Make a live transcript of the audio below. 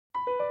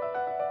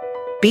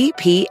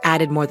BP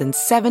added more than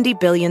 $70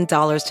 billion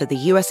to the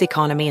U.S.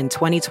 economy in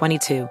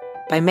 2022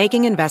 by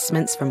making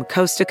investments from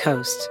coast to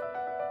coast.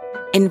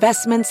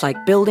 Investments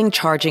like building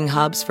charging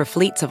hubs for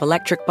fleets of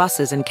electric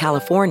buses in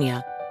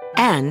California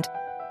and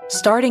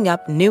starting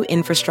up new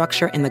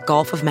infrastructure in the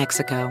Gulf of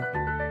Mexico.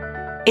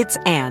 It's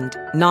and,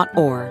 not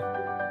or.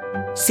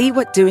 See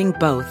what doing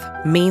both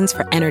means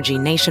for energy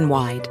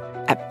nationwide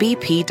at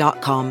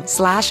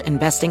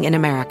bp.com/investing in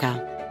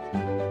America.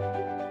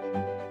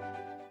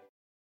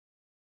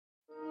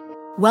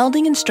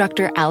 Welding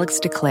instructor Alex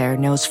DeClaire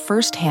knows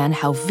firsthand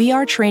how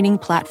VR training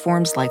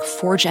platforms like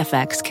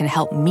ForgeFX can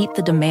help meet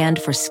the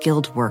demand for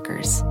skilled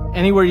workers.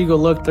 Anywhere you go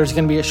look, there's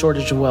going to be a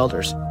shortage of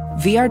welders.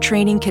 VR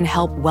training can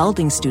help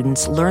welding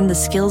students learn the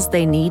skills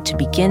they need to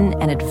begin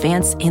and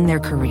advance in their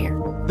career.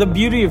 The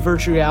beauty of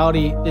virtual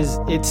reality is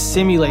it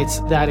simulates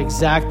that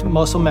exact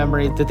muscle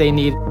memory that they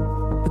need.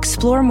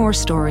 Explore more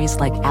stories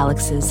like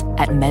Alex's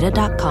at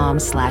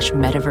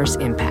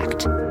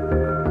meta.com/metaverseimpact.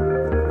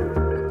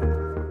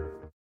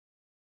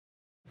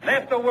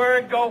 Let the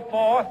word go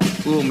forth.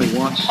 Fool me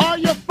once. Are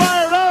you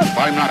fired up?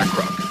 I'm not a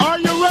crook. Are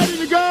you ready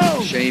to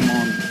go? Shame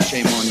on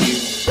you.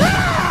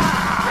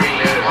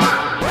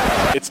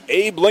 It's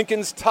Abe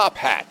Lincoln's Top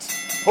Hat,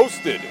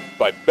 hosted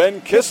by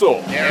Ben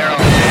Kissel.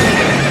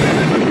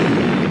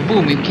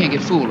 Fool me, we can't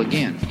get fooled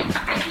again.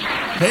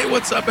 Hey,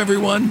 what's up,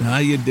 everyone? How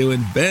you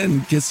doing?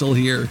 Ben Kissel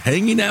here,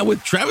 hanging out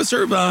with Travis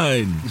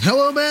Irvine.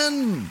 Hello,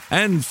 Ben.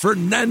 And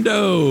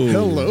Fernando.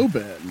 Hello,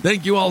 Ben.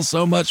 Thank you all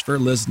so much for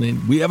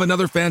listening. We have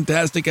another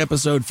fantastic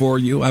episode for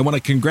you. I want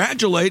to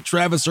congratulate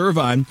Travis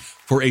Irvine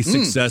for a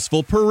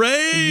successful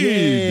parade.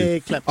 Yay.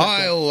 Clap, clap,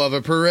 I love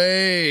a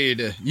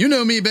parade. You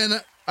know me,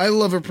 Ben. I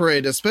love a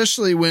parade,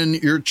 especially when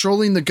you're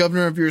trolling the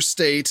governor of your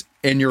state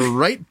and you're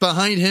right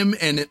behind him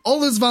and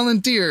all his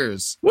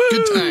volunteers. Woo!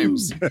 Good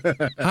times.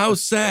 How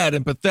sad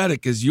and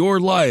pathetic is your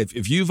life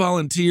if you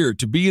volunteer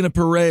to be in a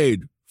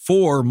parade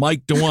for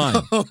Mike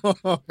DeWine?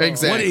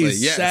 Exactly. What a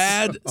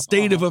sad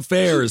state of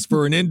affairs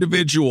for an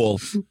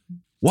individual.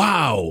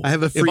 Wow. I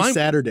have a free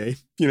Saturday,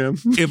 you know.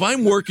 If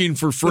I'm working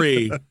for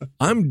free,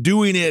 I'm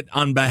doing it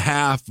on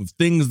behalf of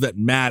things that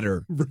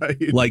matter.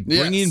 Right. Like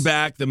bringing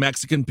back the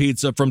Mexican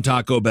pizza from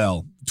Taco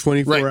Bell.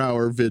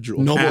 24-hour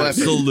vigil. Noble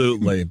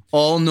Absolutely. Effort.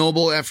 All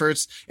noble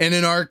efforts. And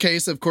in our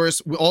case, of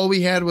course, all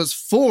we had was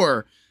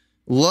 4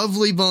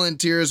 lovely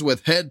volunteers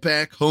with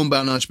Headpack,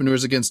 Homebound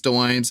Entrepreneurs Against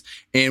DeWines,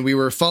 and we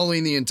were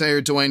following the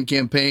entire DeWine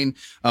campaign.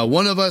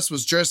 One of us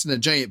was dressed in a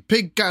giant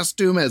pig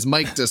costume as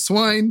Mike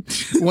DeSwine.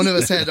 One of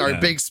us had our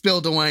big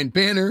Spill DeWine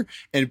banner,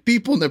 and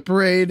people in the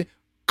parade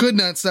could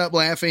not stop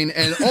laughing.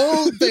 And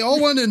they all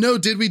wanted to know,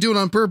 did we do it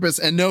on purpose?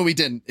 And no, we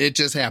didn't. It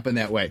just happened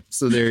that way.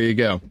 So there you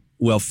go.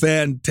 Well,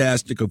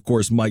 fantastic, of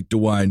course, Mike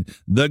DeWine,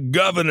 the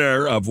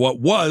governor of what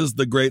was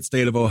the great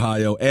state of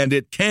Ohio, and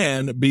it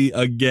can be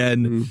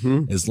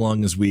again as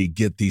long as we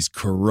get these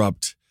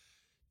corrupt,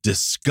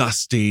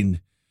 disgusting,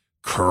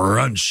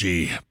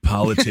 crunchy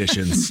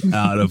politicians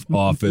out of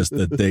office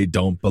that they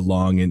don't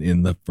belong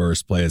in the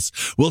first place.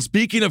 Well,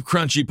 speaking of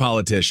crunchy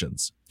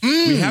politicians,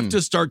 we have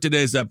to start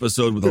today's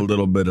episode with a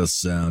little bit of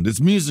sound.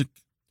 It's music,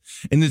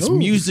 and it's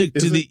music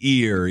to the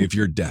ear if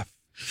you're deaf.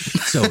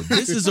 So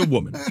this is a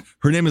woman.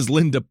 Her name is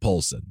Linda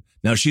Poulson.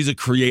 Now, she's a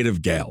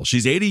creative gal.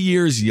 She's 80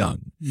 years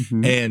young,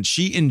 and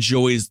she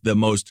enjoys the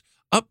most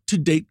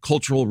up-to-date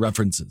cultural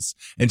references.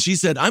 And she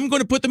said, I'm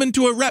going to put them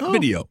into a rap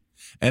video,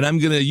 and I'm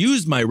going to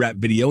use my rap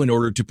video in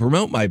order to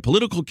promote my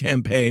political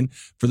campaign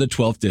for the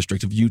 12th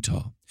District of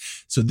Utah.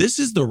 So this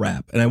is the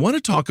rap, and I want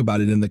to talk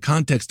about it in the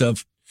context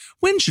of,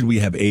 when should we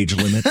have age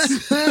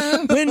limits?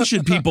 When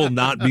should people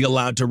not be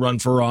allowed to run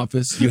for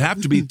office? You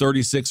have to be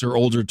 36 or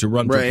older to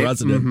run for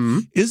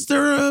president. Is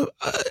there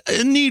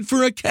a need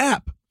for a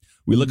cap?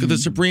 We look at the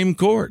Supreme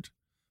Court.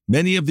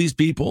 Many of these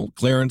people,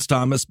 Clarence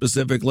Thomas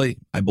specifically,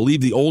 I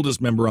believe the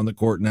oldest member on the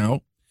court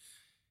now,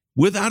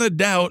 without a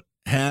doubt,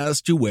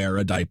 has to wear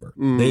a diaper.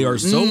 They are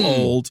so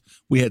old.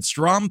 We had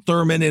Strom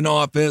Thurmond in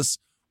office.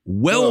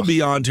 Well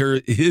beyond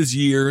his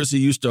years. He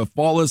used to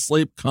fall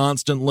asleep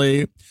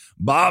constantly.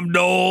 Bob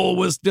Dole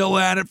was still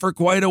at it for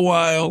quite a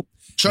while.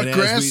 Chuck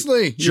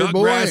Grassley, your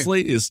boy.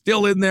 Grassley is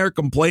still in there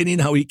complaining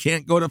how he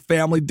can't go to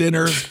family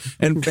dinners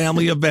and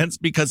family events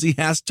because he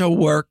has to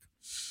work.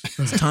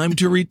 It's time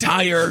to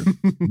retire.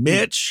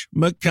 Mitch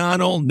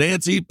McConnell,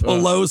 Nancy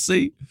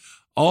Pelosi,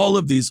 all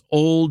of these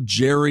old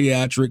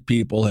geriatric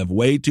people have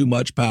way too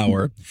much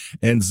power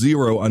and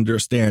zero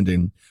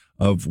understanding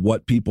of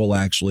what people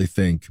actually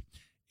think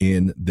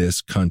in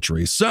this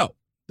country. So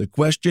the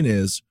question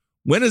is,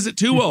 when is it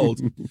too old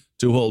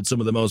to hold some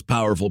of the most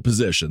powerful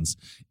positions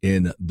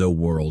in the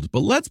world?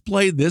 But let's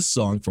play this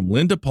song from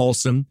Linda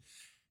Poulson,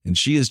 and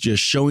she is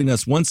just showing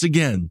us once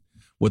again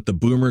what the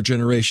boomer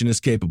generation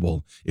is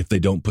capable if they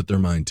don't put their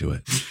mind to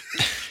it.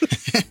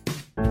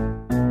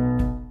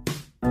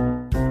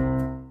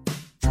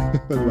 I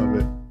love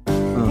it.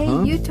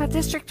 Hey, Utah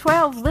District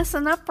 12,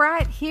 listen up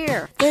right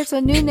here. There's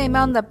a new name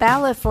on the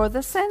ballot for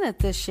the Senate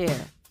this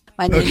year.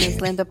 My name is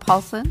Linda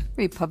Paulson,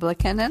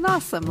 Republican and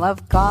awesome.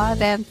 Love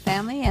God and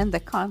family and the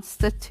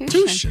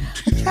Constitution.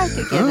 I tried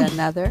to get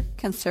another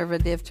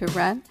conservative to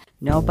run.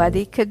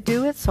 Nobody could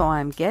do it, so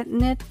I'm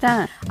getting it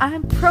done.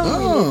 I'm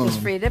pro-religious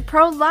freedom,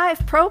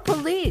 pro-life,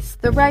 pro-police,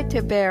 the right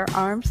to bear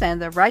arms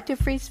and the right to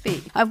free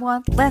speech. I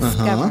want less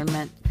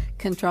government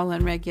control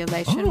and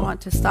regulation.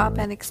 Want to stop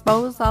and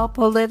expose all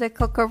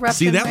political corruption.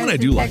 See, that one I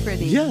do like.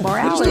 Morality,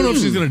 I just don't know if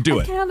she's going to do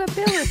it.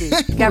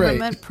 Accountability.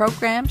 Government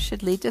programs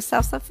should lead to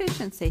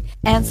self-sufficiency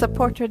and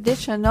support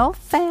traditional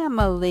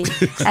family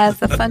as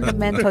the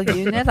fundamental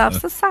unit of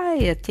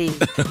society.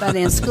 But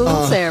in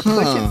schools, they're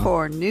pushing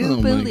for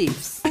new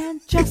beliefs.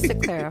 And just to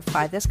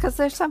clarify this, because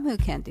there's some who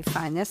can't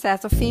define this,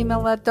 as a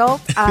female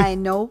adult, I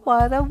know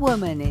what a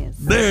woman is.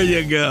 There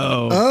you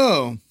go.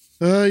 Oh.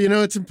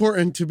 It's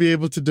important to be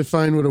able to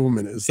define what a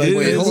woman is.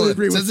 Wait, hold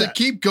on. Does it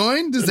keep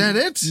going? Is that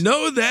it?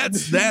 No,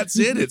 that's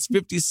it. It's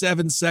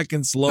 57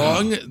 seconds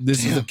long.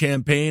 This is a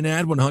campaign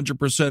ad,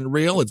 100%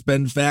 real. It's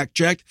been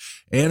fact-checked.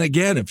 And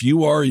again, if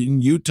you are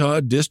in Utah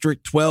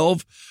District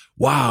 12,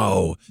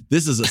 wow,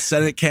 this is a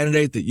Senate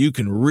candidate that you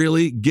can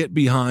really get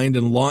behind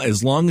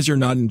as long as you're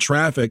not in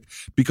traffic,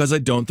 because I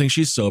don't think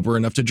she's sober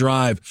enough to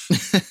drive.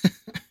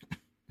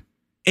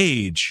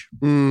 Age.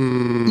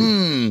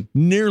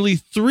 Nearly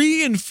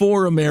 3 in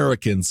 4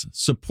 Americans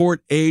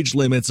support age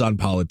limits on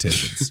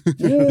politicians.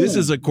 This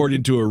is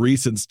according to a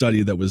recent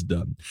study that was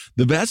done.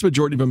 The vast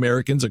majority of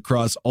Americans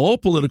across all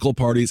political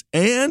parties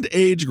and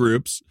age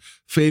groups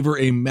favor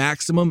a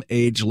maximum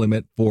age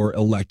limit for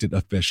elected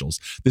officials.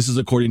 This is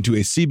according to a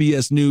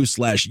CBS News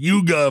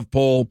 /YouGov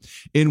poll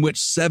in which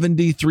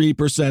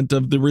 73%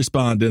 of the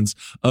respondents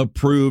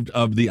approved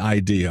of the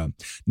idea.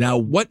 Now,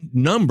 what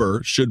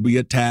number should we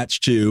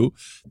attach to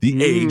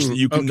the age that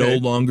you can no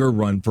longer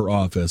run for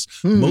office?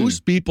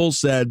 Most people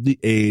said the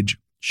age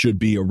should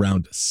be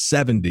around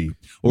 70,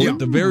 or at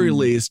the very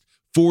least,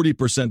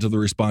 40% of the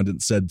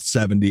respondents said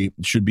 70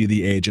 should be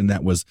the age, and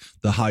that was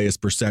the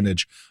highest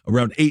percentage.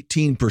 Around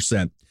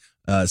 18%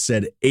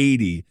 said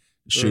 80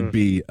 should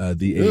be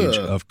the age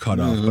of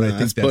cutoff. But I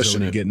think that's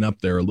already getting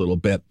up there a little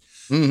bit.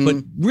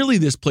 But really,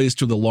 this plays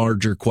to the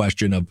larger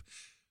question of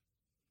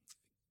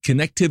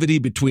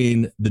connectivity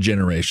between the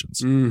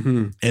generations.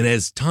 And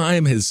as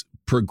time has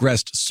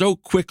progressed so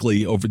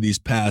quickly over these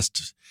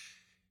past,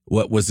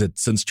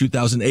 since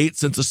 2008,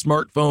 since the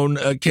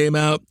smartphone came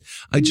out,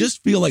 I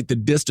just feel like the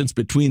distance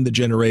between the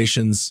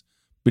generations,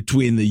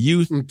 between the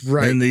youth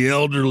and the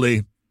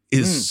elderly,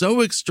 is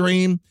so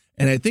extreme.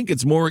 And I think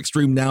it's more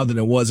extreme now than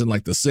it was in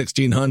like the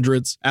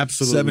 1600s,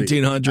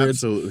 1700s.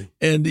 Absolutely.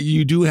 And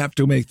you do have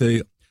to make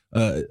the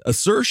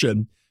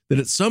assertion that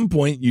at some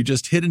point you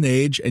just hit an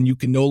age and you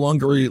can no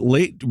longer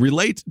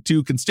relate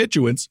to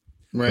constituents.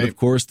 Right. But of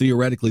course,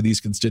 theoretically, these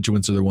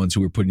constituents are the ones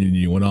who are putting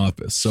you in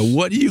office. So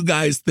what do you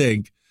guys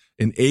think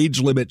an age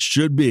limit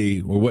should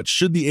be, or what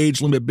should the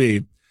age limit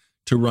be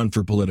to run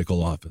for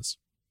political office?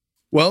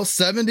 Well,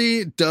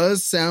 70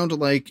 does sound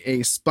like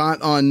a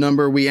spot on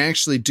number. We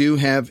actually do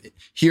have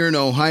here in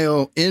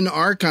Ohio in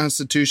our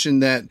Constitution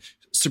that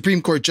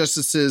Supreme Court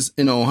justices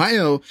in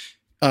Ohio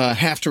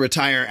have to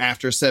retire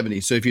after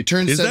 70. So if you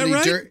turn 70,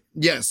 that right?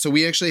 Yes. So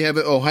we actually have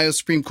an Ohio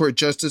Supreme Court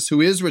justice who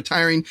is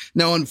retiring.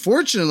 Now,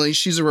 unfortunately,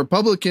 she's a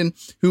Republican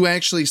who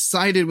actually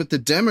sided with the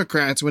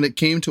Democrats when it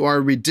came to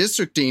our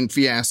redistricting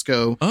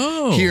fiasco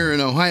here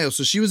in Ohio.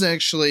 So she was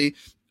actually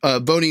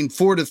voting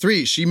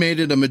 4-3. She made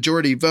it a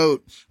majority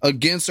vote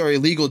against our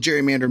illegal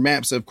gerrymandered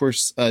maps. Of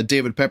course,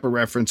 David Pepper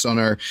referenced on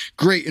our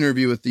great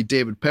interview with the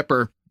David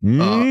Pepper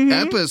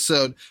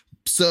episode.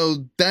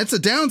 So that's a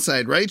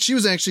downside, right? She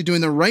was actually doing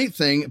the right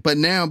thing, but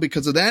now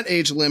because of that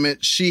age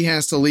limit, she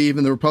has to leave,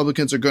 and the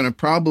Republicans are going to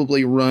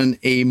probably run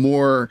a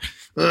more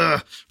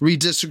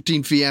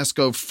redistricting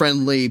fiasco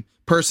friendly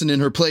person in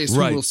her place who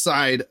will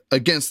side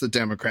against the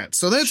Democrats.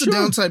 So that's a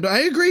downside, but I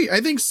agree. I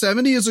think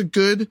 70 is a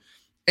good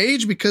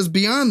age, because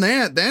beyond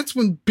that, that's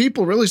when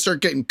people really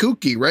start getting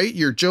kooky, right?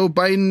 Your Joe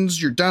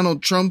Bidens, your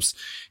Donald Trumps,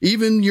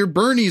 even your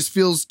Bernies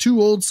feels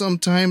too old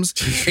sometimes.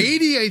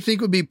 80, I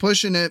think, would be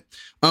pushing it.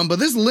 But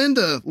this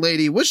Linda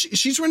lady,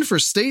 she's running for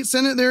state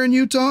senate there in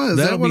Utah?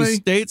 That'll be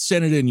state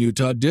senate in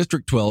Utah,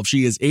 District 12.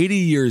 She is 80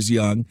 years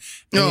young.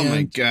 Oh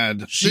my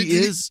God. She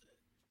is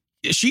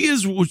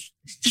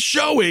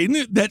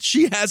showing that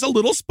she has a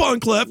little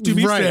spunk left, to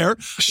be fair.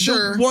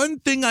 Sure. The one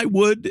thing I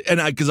would,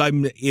 because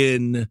I'm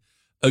in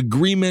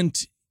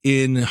agreement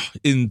in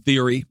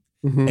theory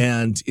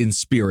and in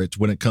spirit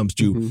when it comes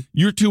to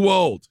you're too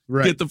old,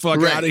 get the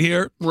fuck out of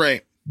here.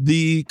 Right.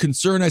 The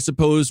concern, I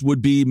suppose,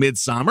 would be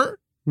midsummer,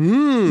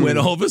 when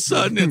all of a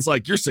sudden it's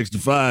like, you're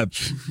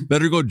 65,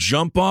 better go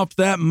jump off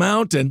that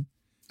mountain.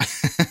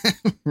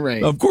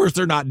 Right. Of course,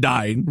 they're not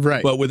dying,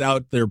 but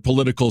without their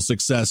political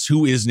success,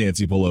 who is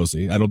Nancy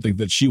Pelosi? I don't think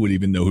that she would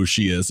even know who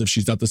she is if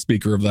she's not the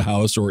Speaker of the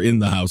House or in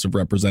the House of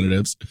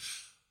Representatives.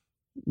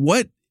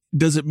 What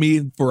does it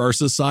mean for our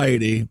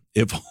society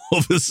if all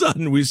of a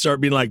sudden we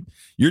start being like,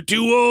 you're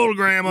too old,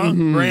 Grandma,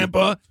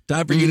 Grandpa,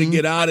 time for you to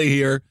get out of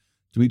here?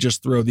 Do we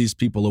just throw these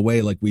people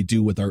away like we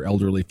do with our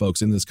elderly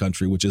folks in this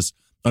country, which is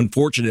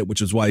unfortunate,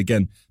 which is why,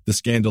 again, the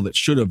scandal that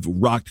should have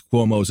rocked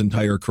Cuomo's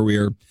entire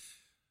career,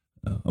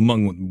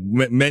 among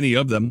many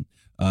of them,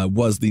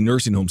 was the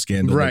nursing home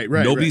scandal. Right.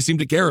 Nobody seemed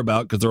to care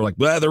about because they're like,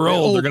 well, they're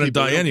old. They're going to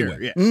die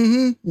anyway.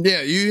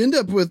 Yeah, you end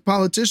up with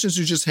politicians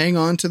who just hang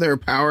on to their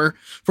power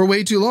for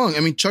way too long. I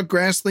mean, Chuck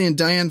Grassley and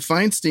Dianne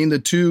Feinstein, the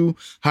two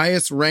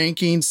highest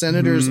ranking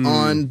senators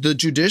on the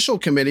judicial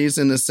committees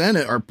in the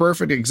Senate, are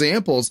perfect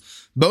examples.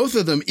 Both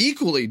of them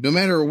equally, no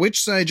matter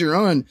which side you're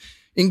on,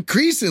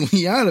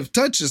 increasingly out of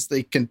touch as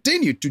they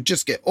continue to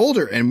just get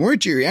older and more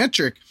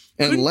geriatric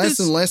and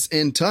less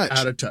in touch.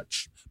 Out of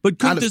touch. But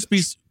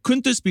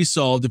couldn't this be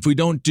solved if we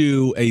don't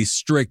do a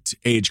strict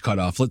age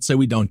cutoff? Let's say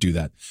we don't do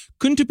that.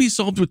 Couldn't it be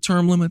solved with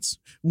term limits?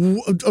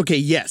 Okay,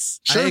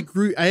 yes. Sure.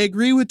 I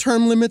agree with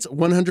term limits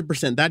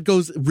 100%. That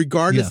goes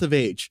regardless of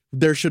age.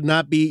 You should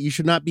not be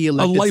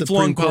elected a lifelong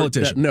Supreme Court.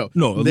 politician. No,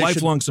 a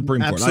lifelong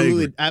Supreme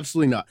Court.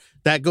 Absolutely not.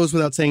 That goes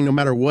without saying. No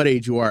matter what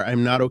age you are,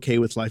 I'm not okay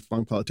with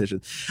lifelong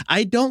politicians.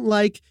 I don't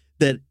like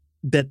that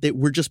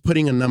we're just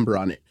putting a number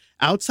on it.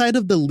 Outside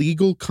of the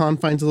legal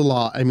confines of the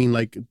law, I mean,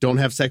 like, don't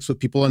have sex with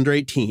people under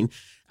 18.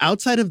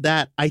 Outside of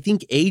that, I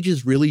think age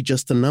is really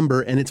just a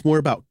number, and it's more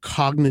about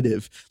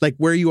cognitive, like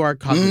where you are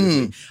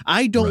cognitively.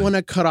 I don't want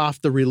to cut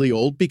off the really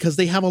old because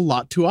they have a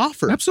lot to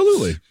offer.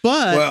 Absolutely.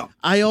 But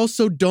I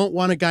also don't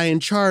want a guy in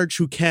charge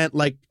who can't,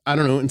 like, I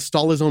don't know,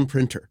 install his own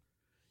printer.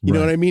 You know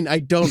what I mean? I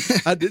don't.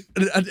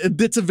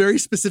 It's a very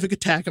specific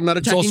attack. I'm not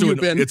attacking you,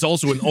 Ben. It's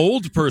also an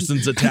old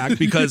person's attack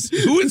because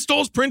who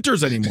installs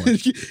printers anymore?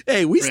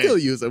 Hey, we still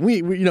use them. We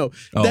you know.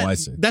 I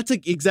see. That's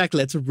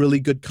a really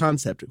good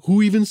concept.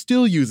 Who even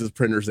still uses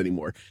printers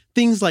anymore?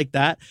 Things like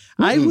that.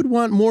 I would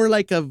want more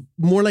like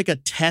a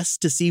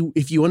test to see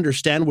if you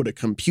understand what a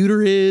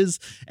computer is,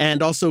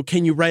 and also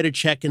can you write a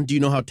check and do you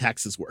know how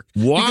taxes work?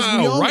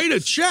 Wow, write a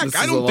check.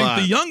 I don't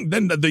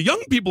think the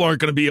young people aren't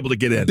going to be able to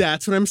get in.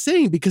 That's what I'm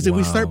saying, because if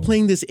we start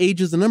playing this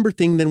age as a number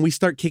thing, then we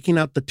start kicking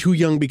out the too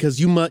young because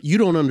you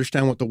don't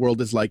understand what the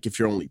world is like if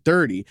you're only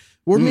 30,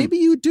 or maybe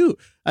you do.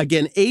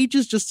 Again, age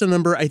is just a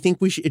number. I think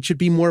it should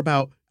be more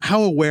about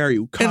how aware are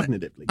you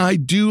cognitively. And I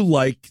do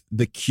like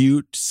the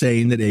cute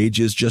saying that age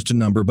is just a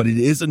number, but it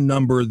is a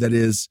number that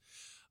is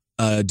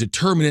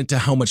determinant to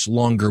how much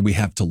longer we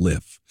have to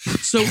live.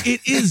 So it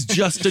is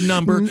just a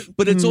number,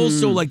 but it's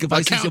also like if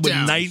I say with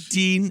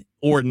 19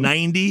 or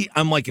 90,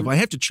 I'm like, if I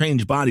have to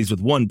change bodies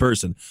with one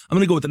person, I'm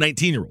going to go with the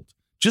 19-year-old.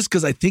 Just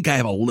because I think I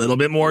have a little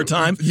bit more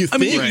time. You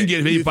can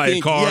get hit by a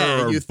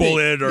car or a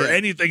bullet or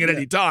anything at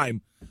any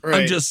time.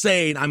 Right. I'm just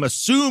saying, I'm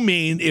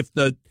assuming if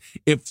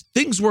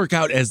things work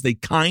out as they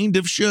kind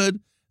of should,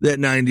 that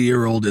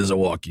 90-year-old is a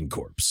walking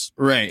corpse.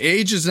 Right.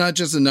 Age is not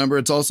just a number.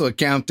 It's also a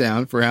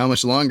countdown for how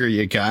much longer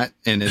you got.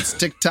 And it's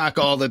TikTok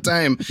all the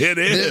time. It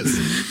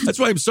is. That's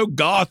why I'm so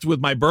goth with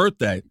my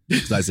birthday.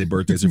 Because I say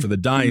birthdays are for the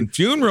dying.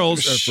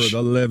 Funerals are for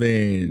the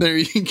living. There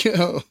you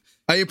go.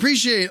 I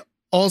appreciate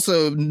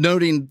also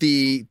noting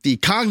the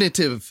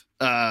cognitive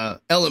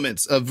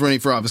elements of running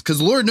for office,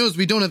 because Lord knows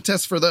we don't have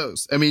tests for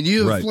those. I mean,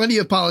 you have plenty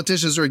of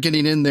politicians who are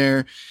getting in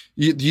there.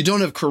 You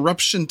don't have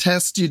corruption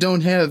tests. You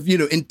don't have,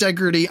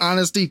 integrity,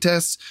 honesty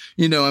tests.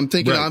 I'm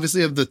thinking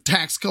obviously of the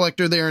tax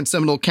collector there in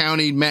Seminole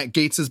County, Matt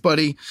Gaetz's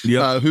buddy,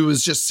 who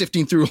was just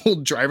sifting through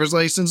old driver's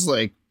license.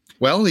 Like,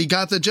 well, he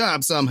got the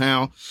job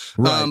somehow.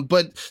 Right.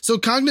 But so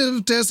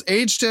cognitive tests,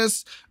 age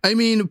tests, I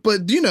mean,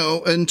 but,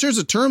 in terms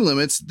of term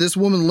limits, this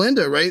woman,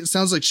 Linda, right? It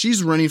sounds like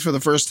she's running for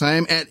the first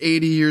time at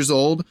 80 years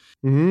old.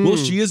 Well,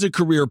 she is a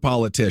career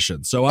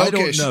politician. So I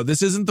don't know.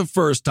 This isn't the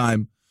first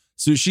time.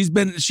 So she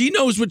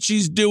knows what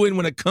she's doing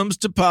when it comes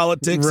to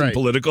politics and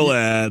political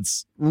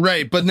ads.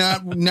 Right, but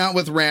not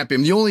with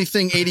rapping. The only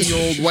thing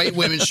 80-year-old white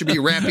women should be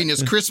rapping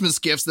is Christmas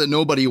gifts that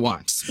nobody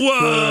wants.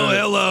 Whoa,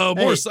 hello,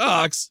 more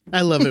socks.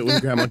 I love it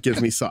when Grandma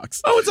gives me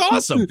socks. Oh, it's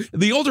awesome.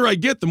 The older I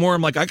get, the more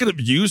I'm like, I could have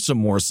used some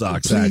more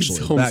socks,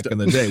 actually, back in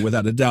the day,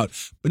 without a doubt.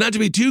 But not to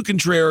be too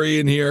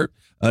contrarian here,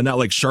 not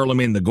like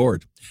Charlemagne the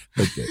Gourd.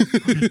 Okay.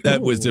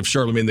 That was if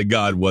Charlemagne the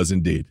God was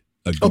indeed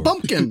a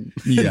pumpkin.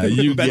 Yeah,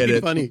 you get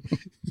it. Funny.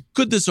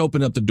 Could this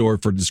open up the door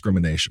for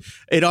discrimination?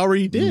 It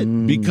already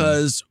did.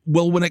 Because,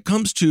 when it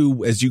comes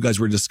to, as you guys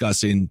were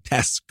discussing,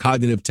 tests,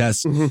 cognitive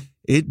tests,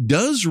 it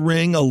does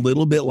ring a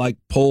little bit like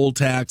poll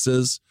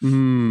taxes,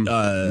 penmanship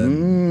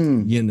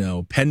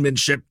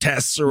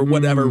tests or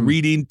whatever,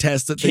 reading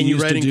tests that they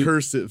used to do. Can you write in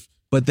cursive?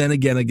 But then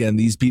again,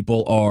 these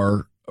people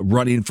are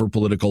running for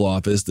political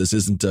office. This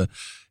isn't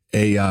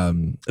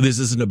this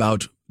isn't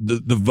about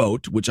the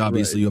vote, which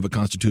obviously you have a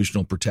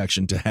constitutional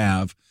protection to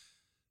have.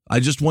 I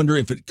just wonder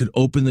if it could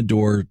open the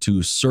door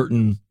to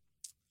certain,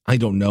 I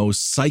don't know,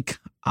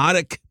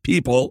 psychotic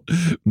people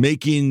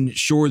making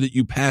sure that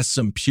you pass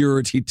some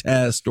purity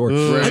test or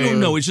I don't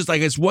know. It's just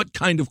like, it's what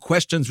kind of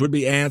questions would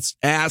be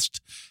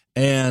asked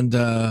and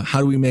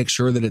how do we make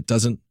sure that it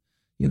doesn't,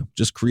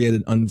 just create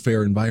an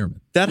unfair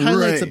environment. That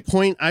highlights a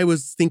point I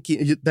was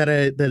thinking that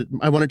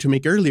I wanted to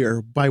make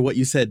earlier by what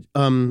you said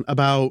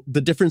about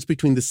the difference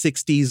between the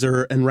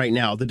 60s and right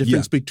now, the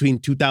difference between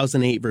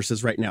 2008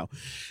 versus right now.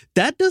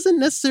 That doesn't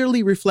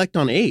necessarily reflect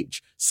on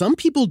age. Some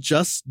people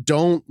just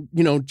don't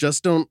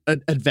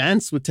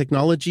advance with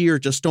technology or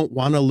just don't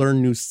want to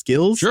learn new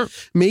skills. Sure.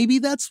 Maybe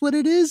that's what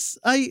it is.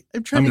 I'm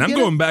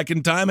going back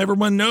in time.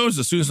 Everyone knows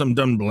as soon as I'm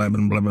done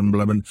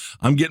blabbing,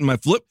 I'm getting my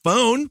flip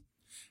phone.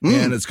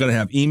 And it's going to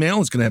have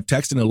email, it's going to have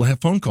text, and it'll have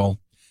phone call.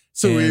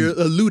 So you're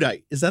a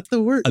Luddite. Is that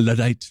the word? A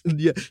Luddite.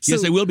 Yeah.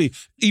 Yes, I will be,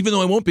 even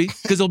though I won't be,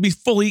 because it'll be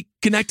fully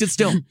connected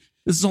still.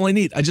 This is all I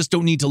need. I just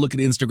don't need to look at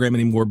Instagram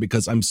anymore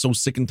because I'm so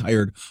sick and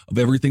tired of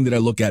everything that I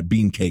look at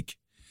being cake.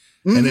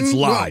 And it's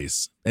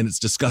lies. And it's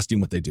disgusting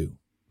what they do.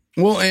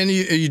 Well, and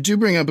you do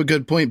bring up a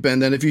good point, Ben,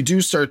 that if you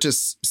do start to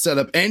set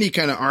up any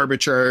kind of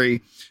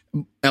arbitrary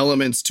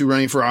elements to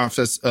running for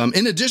office,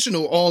 in addition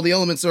to all the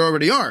elements there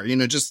already are,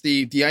 just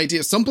the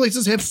idea, some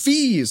places have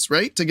fees,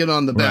 right, to get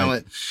on the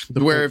ballot,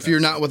 where if you're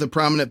not with a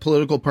prominent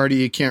political party,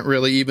 you can't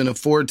really even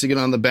afford to get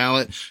on the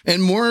ballot.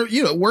 And more,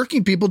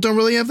 working people don't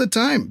really have the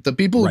time. The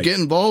people who get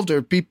involved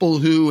are people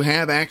who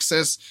have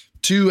access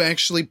to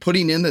actually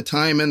putting in the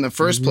time in the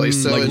first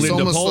place. So like it's Linda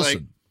almost Paulson.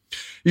 like,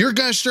 you're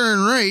gosh darn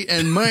right.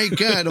 And my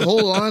God,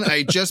 hold on.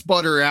 I just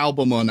bought her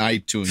album on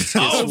iTunes.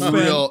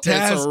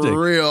 It's a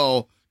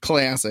real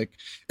classic.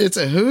 It's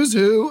a who's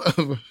who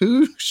of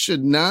who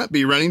should not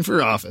be running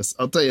for office.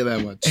 I'll tell you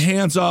that much.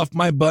 Hands Off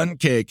My Bunt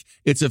Cake.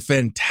 It's a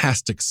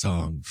fantastic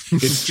song.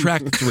 It's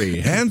track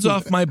 3. Hands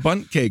off my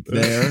bunt cake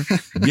there.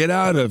 Get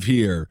out of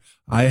here.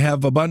 I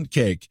have a bunt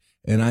cake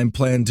and I'm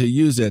planning to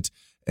use it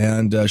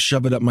and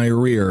shove it up my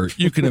rear.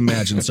 You can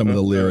imagine some of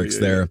the lyrics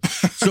there.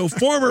 So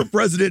former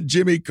President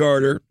Jimmy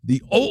Carter,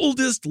 the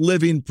oldest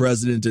living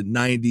president at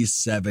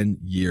 97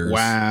 years.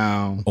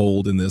 Wow.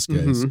 Old in this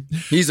case.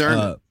 He's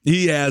earned it.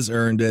 He has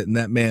earned it, and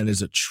that man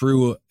is a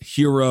true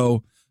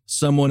hero.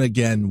 Someone,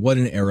 again, what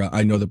an era.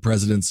 I know the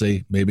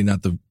presidency, maybe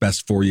not the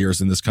best 4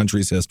 years in this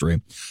country's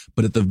history,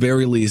 but at the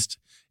very least,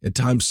 at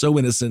times so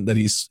innocent that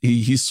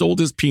he sold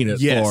his peanut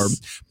farm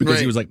because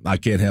he was like, I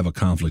can't have a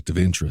conflict of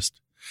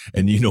interest.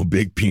 And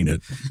Big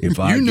Peanut, if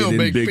I get in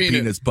Big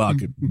Peanut's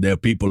pocket, their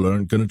people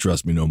aren't going to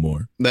trust me no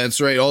more. That's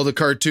right. All the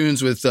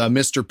cartoons with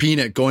Mr.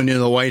 Peanut going into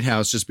the White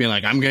House, just being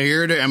like, I'm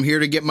here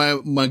to get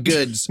my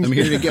goods. I'm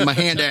here to get my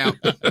handout.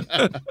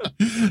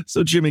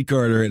 So Jimmy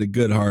Carter had a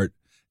good heart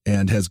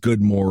and has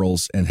good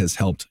morals and has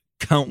helped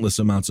countless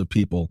amounts of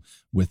people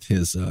with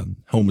his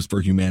Homes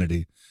for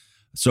Humanity.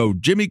 So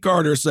Jimmy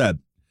Carter said,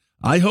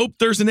 I hope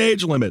there's an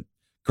age limit.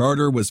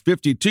 Carter was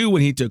 52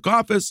 when he took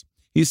office.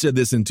 He said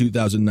this in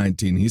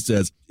 2019. He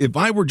says, if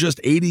I were just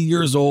 80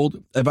 years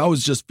old, if I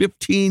was just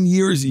 15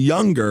 years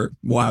younger,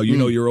 wow,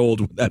 you're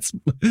old. That's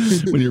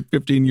when you're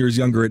 15 years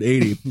younger at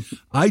 80.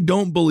 I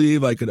don't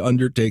believe I could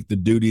undertake the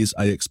duties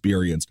I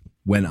experienced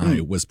when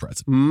I was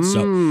president.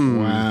 So,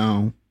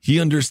 wow. He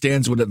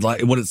understands what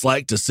it's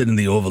like to sit in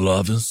the Oval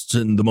Office,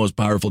 sit in the most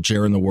powerful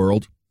chair in the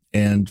world.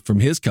 And from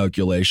his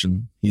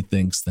calculation, he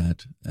thinks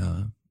that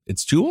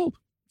it's too old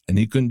and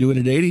he couldn't do it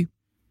at 80.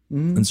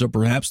 And so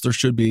perhaps there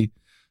should be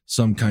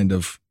some kind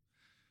of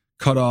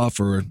cutoff,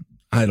 or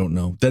I don't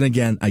know. Then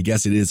again, I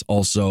guess it is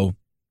also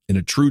in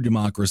a true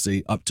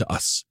democracy up to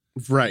us.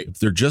 Right. If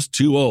they're just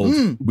too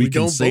old, we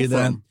can say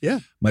that.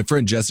 Yeah. My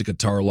friend Jessica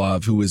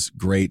Tarlov, who is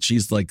great,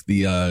 she's like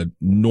the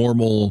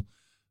normal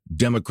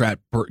Democrat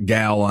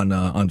gal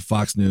on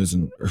Fox News,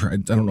 and I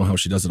don't know how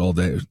she does it all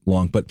day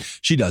long, but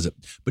she does it.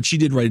 But she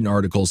did write an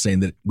article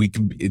saying that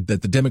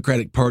that the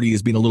Democratic Party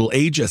is being a little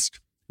ageist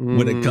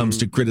when it comes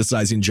to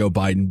criticizing Joe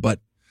Biden. But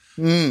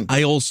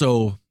I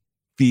also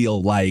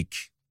feel like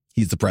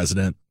he's the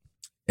president,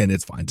 and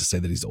it's fine to say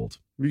that he's old.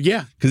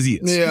 Yeah. Because he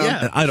is.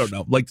 Yeah. And I don't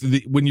know. Like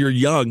when you're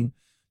young,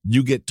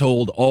 you get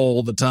told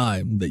all the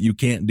time that you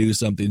can't do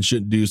something,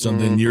 shouldn't do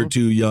something. You're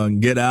too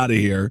young. Get out of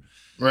here.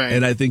 Right.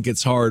 And I think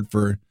it's hard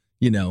for,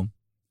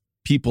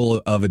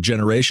 people of a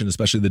generation,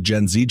 especially the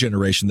Gen Z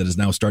generation that is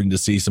now starting to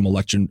see some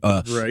election,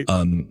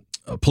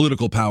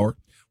 political power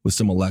with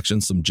some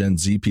elections, some Gen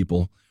Z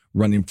people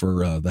running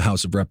for the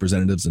House of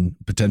Representatives and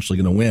potentially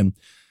going to win.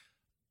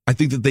 I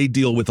think that they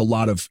deal with a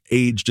lot of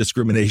age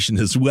discrimination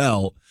as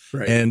well.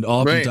 Right. And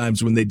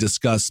oftentimes when they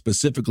discuss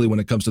specifically when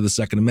it comes to the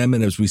Second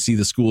Amendment, as we see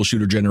the school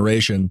shooter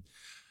generation,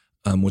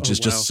 which is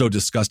just so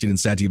disgusting and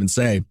sad to even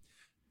say,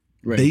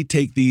 they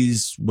take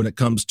these when it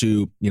comes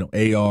to,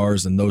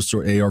 ARs and those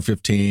sort of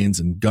AR-15s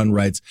and gun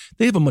rights,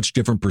 they have a much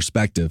different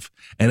perspective.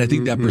 And I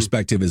think that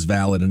perspective is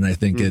valid. And I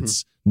think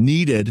it's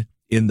needed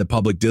in the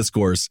public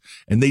discourse,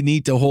 and they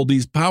need to hold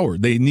these power.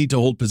 They need to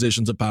hold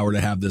positions of power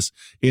to have this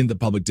in the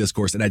public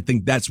discourse. And I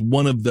think that's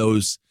one of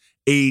those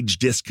age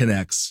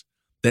disconnects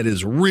that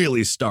is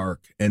really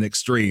stark and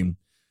extreme.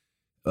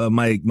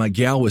 My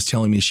gal was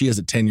telling me she has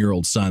a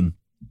 10-year-old son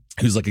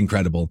who's like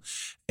incredible.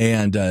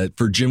 And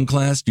for gym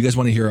class, do you guys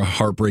want to hear a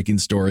heartbreaking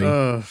story?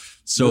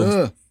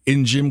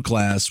 In gym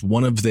class,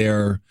 one of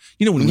their,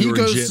 when he we were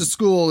goes in gym, to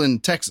school in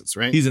Texas,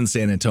 right? He's in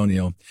San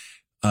Antonio.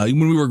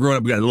 when we were growing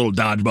up, we got a little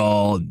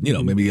dodgeball, and, you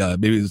know,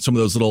 maybe some of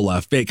those little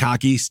fake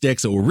hockey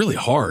sticks that were really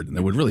hard and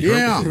that would really hurt.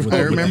 Yeah,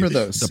 I remember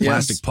those. The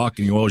plastic puck,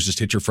 and you always just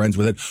hit your friends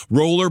with it.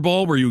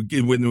 Rollerball, where you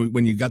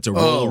when you got to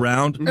roll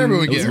around,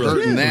 everyone get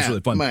hurt in that. It was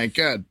really fun. My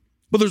God.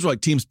 But those were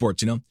like team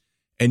sports, you know,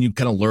 and you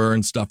kind of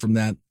learn stuff from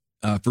that.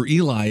 For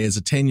Eli, as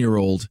a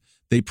 10-year-old,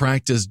 they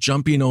practice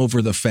jumping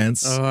over the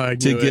fence to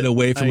get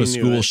away from a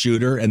school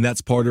shooter, and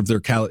that's part of their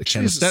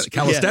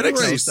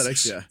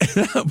calisthenics. Yeah.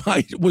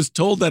 I was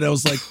told that. I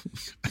was like,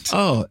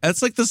 oh,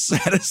 that's like the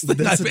saddest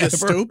thing I've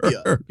ever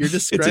heard. You're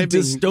describing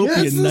it's a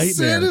dystopian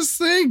nightmare. The saddest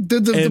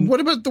thing.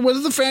 What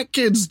do the fat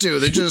kids do?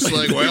 They're just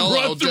like,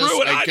 well,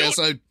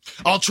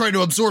 I'll try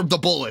to absorb the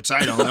bullets.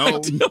 I don't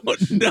know.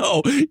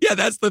 No. Yeah,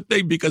 that's the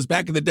thing, because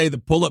back in the day, the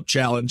pull-up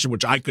challenge,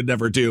 which I could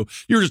never do,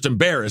 you're just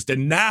embarrassed.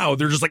 And now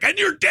they're just like, and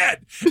you're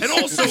dead. And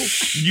also,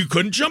 you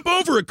couldn't jump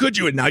over it, could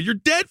you? And now you're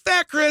dead,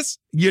 Fat Chris.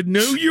 You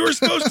knew you were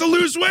supposed to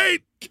lose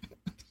weight.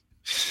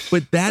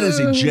 But that is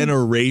a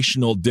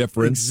generational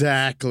difference.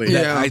 Exactly.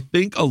 That I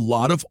think a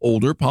lot of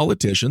older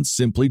politicians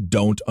simply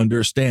don't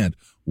understand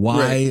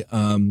why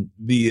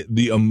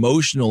the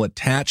emotional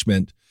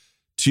attachment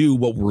to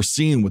what we're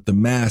seeing with the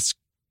mass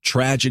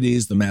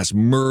tragedies, the mass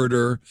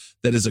murder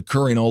that is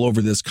occurring all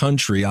over this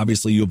country.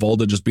 Obviously,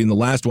 Uvalde just being the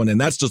last one, and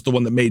that's just the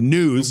one that made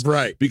news,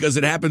 right? Because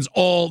it happens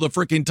all the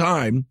freaking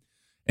time,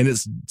 and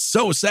it's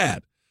so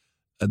sad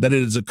that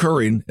it is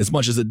occurring as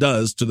much as it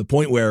does, to the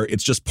point where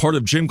it's just part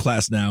of gym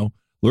class now,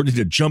 learning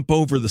to jump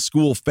over the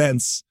school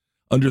fence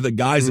under the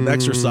guise of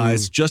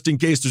exercise, just in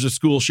case there's a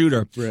school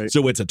shooter. Right.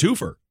 So it's a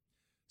twofer.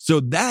 So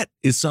that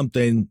is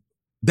something.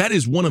 That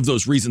is one of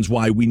those reasons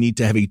why we need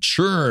to have a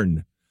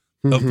churn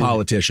of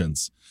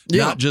politicians,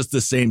 not just the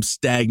same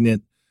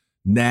stagnant,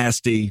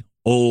 nasty,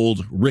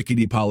 old,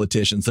 rickety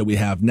politicians that we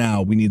have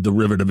now. We need the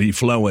river to be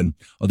flowing.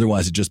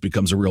 Otherwise, it just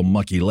becomes a real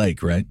mucky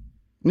lake, right?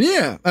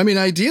 Yeah. I mean,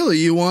 ideally,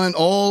 you want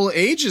all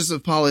ages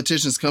of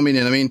politicians coming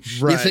in. I mean,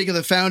 you think of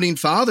the founding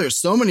fathers.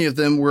 So many of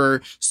them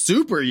were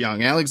super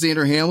young.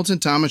 Alexander Hamilton,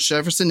 Thomas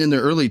Jefferson in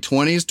their early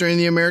 20s during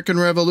the American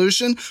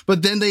Revolution.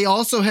 But then they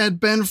also had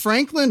Ben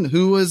Franklin,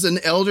 who was an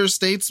elder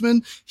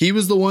statesman. He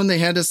was the one they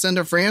had to send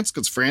to France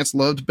because France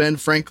loved Ben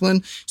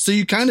Franklin. So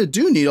you kind of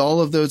do need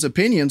all of those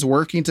opinions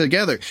working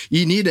together.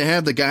 You need to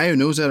have the guy who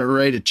knows how to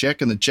write a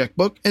check in the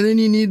checkbook. And then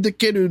you need the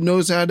kid who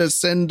knows how to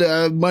send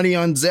money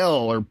on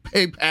Zelle or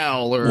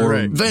PayPal or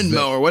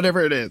Venmo or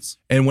whatever it is.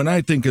 And when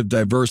I think of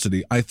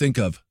diversity, I think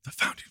of the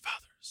founding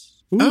fathers.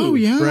 Ooh,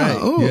 Right.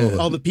 Oh,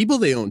 all the people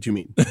they owned, you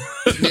mean?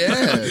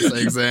 Yes,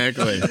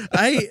 exactly.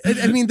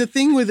 I mean, the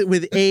thing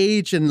with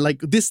age and like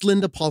this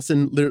Linda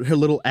Paulson, her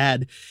little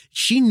ad,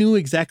 she knew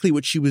exactly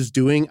what she was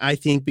doing, I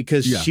think,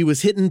 because she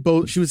was hitting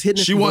both. She was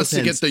hitting. She wants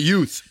to get the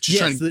youth. She's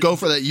trying to go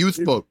for that youth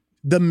vote.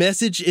 The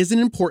message isn't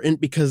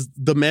important because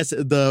the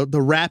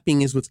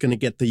rapping is what's going to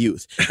get the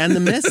youth. And the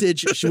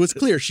message, she was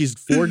clear. She's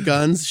for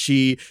guns.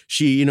 She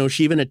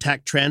even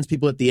attacked trans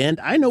people at the end.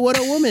 I know what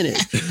a woman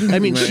is. I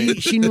mean,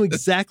 she knew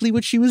exactly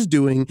what she was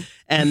doing.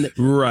 And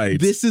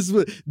this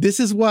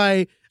is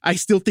why I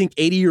still think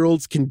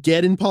 80-year-olds can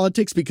get in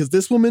politics, because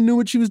this woman knew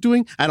what she was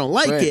doing. I don't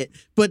like it,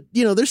 but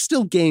there's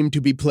still game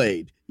to be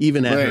played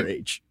even at her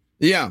age.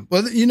 Yeah.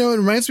 Well, it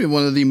reminds me of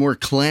one of the more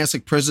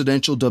classic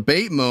presidential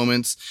debate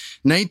moments.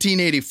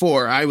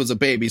 1984, I was a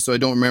baby, so I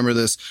don't remember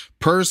this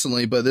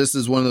personally, but this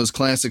is one of those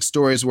classic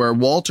stories where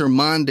Walter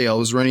Mondale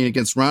was running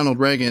against Ronald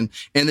Reagan,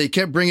 and they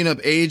kept bringing up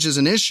age as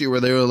an issue where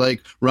they were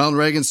like, Ronald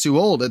Reagan's too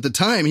old. At the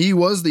time, he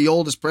was the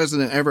oldest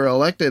president ever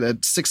elected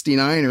at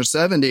 69 or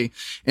 70.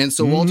 And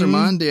so Walter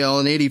Mondale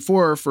in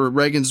 84 for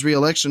Reagan's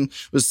reelection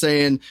was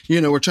saying,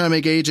 we're trying to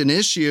make age an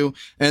issue.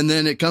 And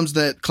then it comes to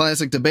that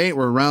classic debate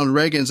where Ronald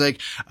Reagan's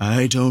like,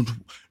 I don't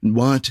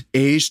want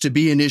age to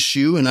be an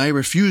issue, and I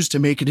refuse to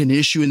make it an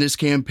issue in this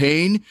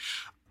campaign.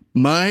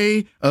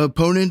 My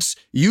opponent's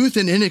youth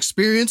and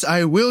inexperience,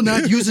 I will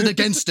not use it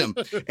against him.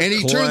 And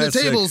he turned the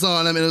tables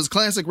on him, and it was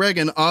classic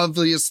Reagan.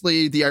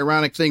 Obviously, the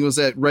ironic thing was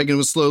that Reagan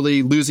was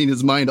slowly losing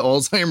his mind to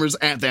Alzheimer's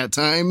at that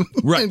time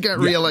and got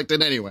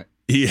reelected anyway.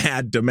 He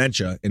had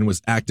dementia and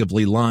was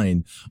actively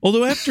lying.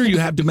 Although after you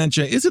have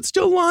dementia, is it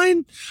still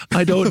lying?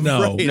 I don't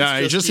know. No,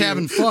 you're just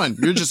having fun.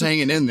 You're just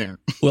hanging in there.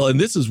 Well, and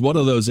this is one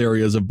of those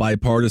areas of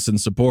bipartisan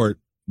support.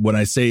 When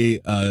I say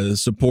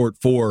support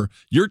for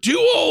you're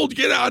too old,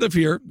 get out of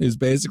here, is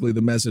basically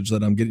the message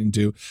that I'm getting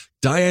to.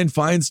 Dianne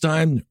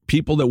Feinstein,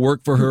 people that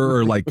work for her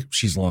are like,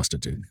 she's lost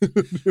it, dude.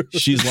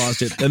 She's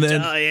lost it. And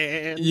then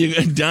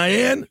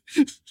Dianne,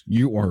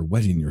 you are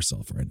wetting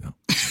yourself right now.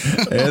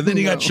 And then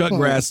you got Chuck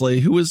Grassley,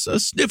 who was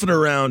sniffing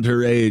around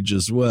her age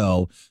as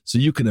well. So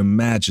you can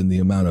imagine the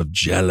amount of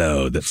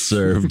Jell-O that's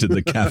served in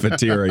the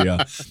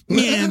cafeteria.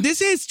 Man,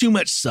 this has too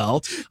much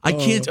salt. I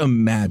can't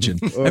imagine.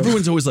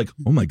 Everyone's always like,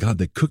 oh my God,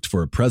 they cooked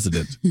for a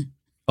president.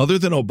 Other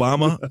than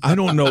Obama, I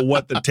don't know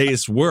what the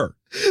tastes were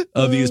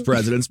of these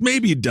presidents.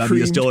 Maybe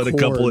W still had a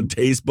couple of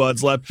taste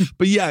buds left.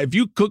 But yeah, if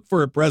you cook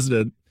for a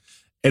president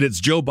and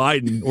it's Joe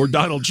Biden or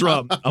Donald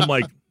Trump, I'm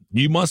like,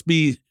 you must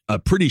be a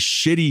pretty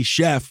shitty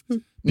chef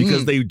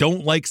because they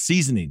don't like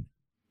seasoning.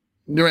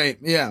 Right.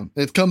 Yeah.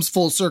 It comes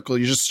full circle.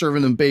 You're just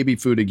serving them baby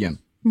food again.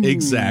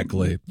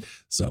 Exactly.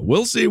 So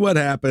we'll see what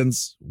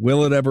happens.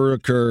 Will it ever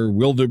occur?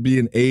 Will there be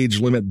an age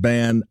limit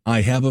ban?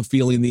 I have a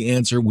feeling the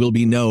answer will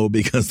be no,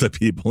 because the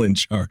people in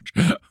charge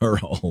are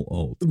all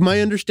old. My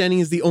understanding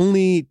is the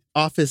only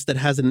office that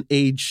has an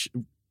age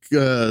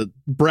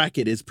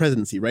bracket is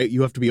presidency, right?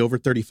 You have to be over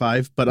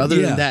 35. But other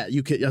than that,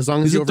 you can, as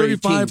long as you're over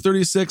 35, 18.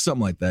 36,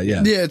 something like that.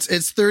 Yeah. Yeah.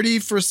 It's 30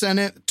 for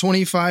Senate,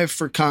 25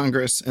 for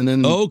Congress, and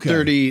then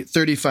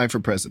 35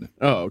 for president.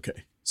 Oh,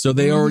 okay. So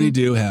they already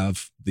do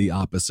have the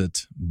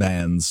opposite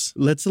bans.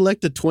 Let's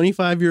elect a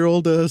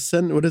 25-year-old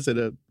Senate. What is it?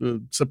 A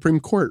Supreme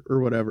Court or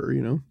whatever,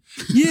 you know?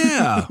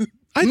 Yeah.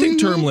 I think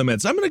term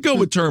limits. I'm going to go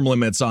with term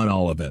limits on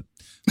all of it.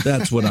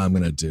 That's what I'm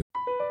going to do.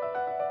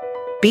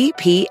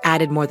 BP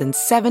added more than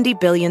 $70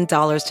 billion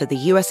to the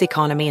U.S.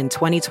 economy in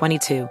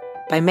 2022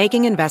 by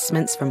making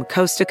investments from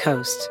coast to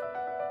coast.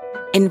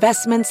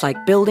 Investments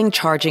like building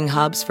charging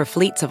hubs for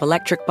fleets of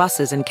electric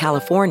buses in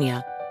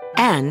California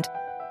and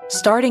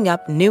starting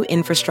up new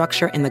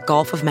infrastructure in the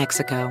Gulf of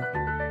Mexico.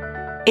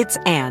 It's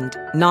and,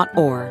 not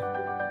or.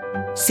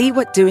 See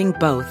what doing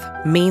both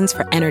means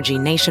for energy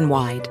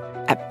nationwide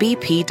at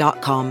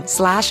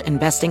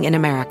bp.com/investing in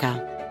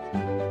America.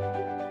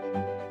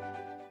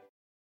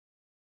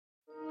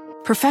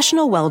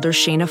 Professional welder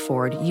Shayna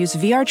Ford used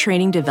VR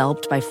training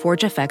developed by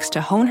ForgeFX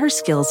to hone her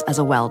skills as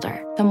a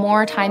welder. The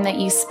more time that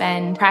you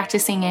spend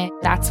practicing it,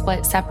 that's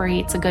what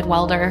separates a good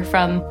welder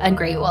from a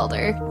great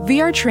welder.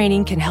 VR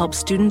training can help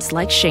students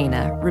like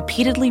Shayna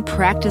repeatedly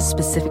practice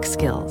specific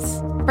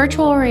skills.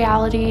 Virtual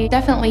reality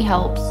definitely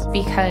helps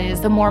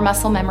because the more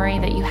muscle memory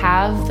that you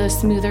have, the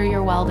smoother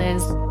your weld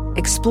is.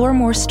 Explore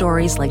more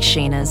stories like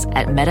Shayna's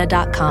at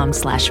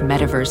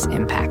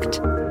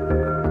meta.com/metaverseimpact.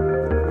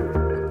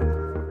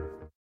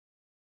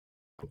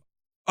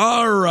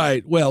 All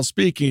right. Well,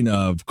 speaking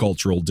of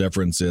cultural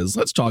differences,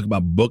 let's talk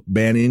about book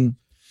banning,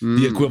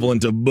 the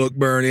equivalent of book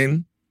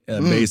burning.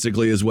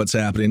 Basically is what's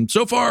happening.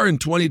 So far in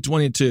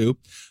 2022,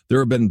 there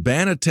have been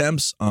ban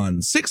attempts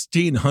on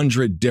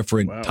 1,600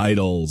 different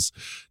titles.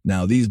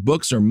 Now, these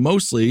books are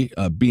mostly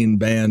being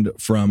banned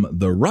from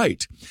the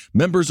right.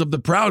 Members of the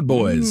Proud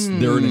Boys,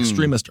 they're an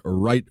extremist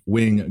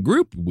right-wing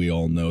group. We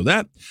all know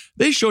that.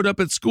 They showed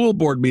up at school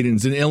board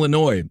meetings in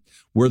Illinois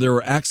where there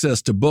were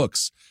access to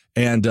books.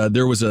 And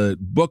there was a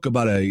book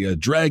about a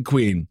drag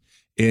queen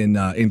in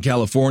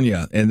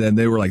California, and then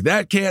they were like,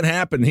 "That can't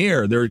happen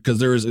here," because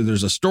there's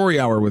a story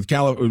hour with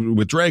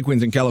drag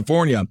queens in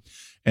California,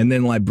 and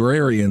then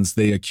librarians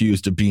they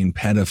accused of being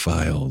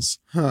pedophiles.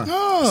 Huh.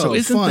 Oh, so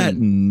isn't that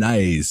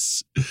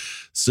nice?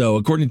 So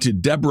according to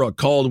Deborah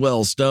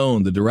Caldwell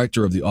Stone, the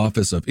director of the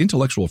Office of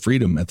Intellectual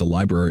Freedom at the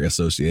Library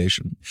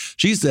Association,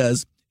 she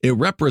says, it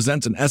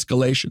represents an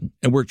escalation,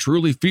 and we're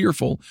truly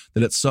fearful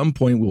that at some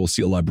point we will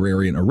see a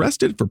librarian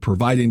arrested for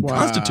providing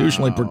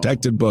constitutionally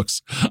protected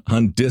books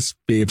on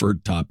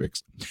disfavored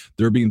topics.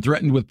 They're being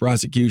threatened with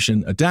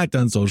prosecution, attacked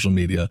on social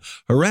media,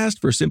 harassed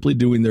for simply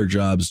doing their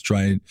jobs,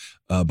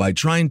 by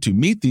trying to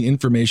meet the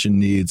information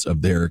needs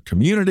of their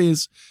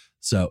communities.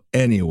 So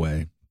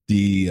anyway,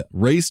 the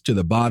race to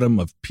the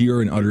bottom of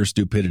pure and utter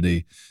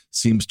stupidity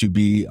seems to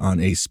be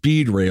on a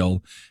speed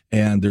rail.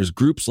 And there's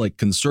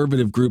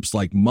conservative groups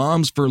like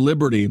Moms for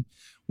Liberty,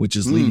 which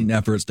is leading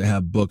efforts to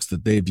have books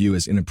that they view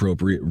as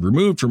inappropriate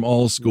removed from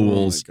all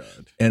schools. Oh,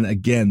 and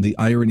again, the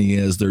irony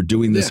is they're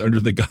doing this under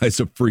the guise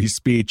of free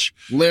speech.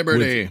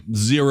 Liberty. With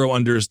zero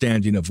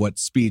understanding of what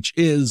speech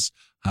is,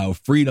 how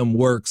freedom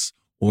works,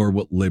 or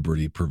what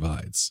liberty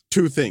provides.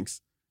 Two things.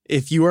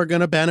 If you are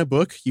going to ban a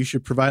book, you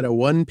should provide a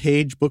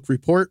 1-page book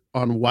report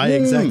on why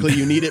exactly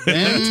you need it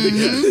banned.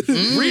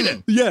 Read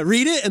it. Yeah,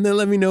 read it, and then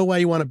let me know why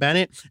you want to ban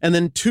it. And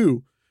then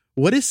 2,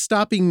 what is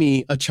stopping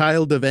me, a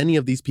child of any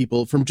of these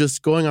people, from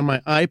just going on my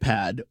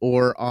iPad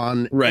or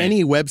on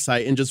any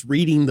website and just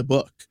reading the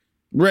book?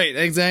 Right,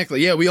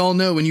 exactly. Yeah, we all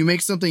know when you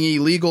make something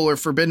illegal or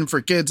forbidden for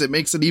kids, it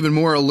makes it even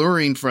more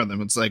alluring for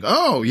them. It's like,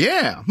 oh,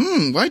 yeah,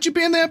 why'd you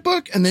ban that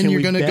book? And then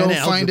you're going to go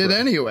find it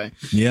anyway.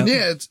 Yeah,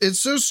 it's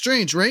so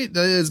strange, right?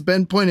 As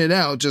Ben pointed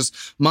out, just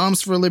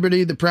Moms for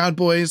Liberty, the Proud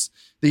Boys,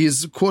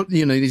 these,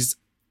 these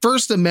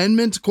First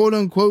Amendment, quote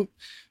unquote,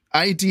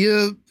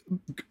 ideas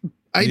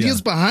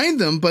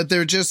behind them, but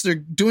they're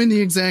doing the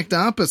exact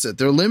opposite.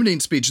 They're limiting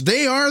speech.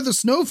 They are the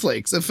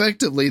snowflakes,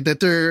 effectively, that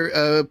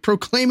they're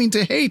proclaiming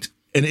to hate.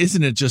 And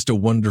isn't it just a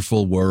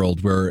wonderful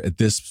world where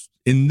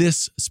in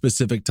this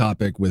specific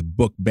topic with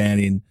book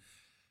banning,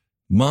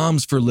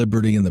 Moms for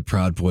Liberty and the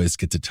Proud Boys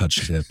get to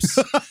touch tips?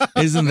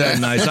 Isn't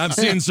that nice? I've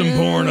seen some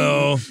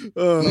porno.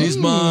 These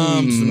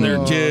moms and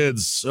their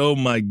kids. Oh,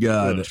 my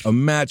God. A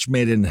match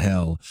made in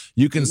hell.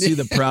 You can see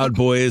the Proud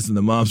Boys and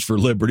the Moms for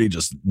Liberty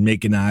just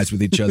making eyes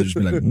with each other. Just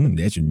be like,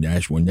 that's a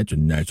nice one. That's a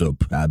nice little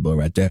Proud Boy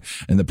right there.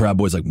 And the Proud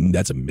Boy's like,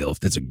 that's a MILF.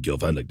 That's a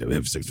GILF. I'd like to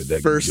have sex with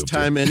that. First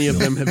time any of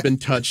them have been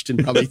touched in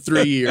probably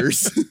 3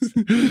 years.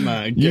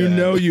 My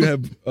God. You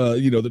have,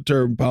 the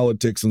term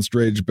politics and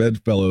strange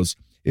bedfellows.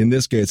 In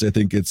this case, I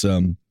think it's,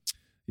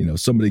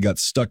 somebody got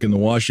stuck in the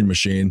washing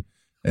machine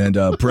And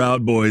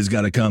Proud Boy's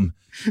got to come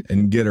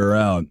and get her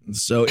out.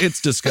 So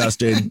it's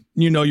disgusting.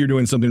 You know you're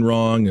doing something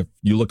wrong if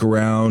you look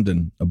around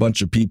and a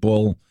bunch of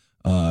people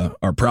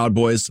are Proud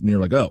Boys, and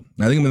you're like, oh,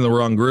 I think I'm in the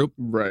wrong group.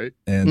 Right.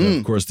 And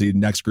of course, the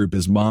next group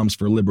is Moms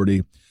for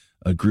Liberty,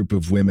 a group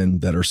of women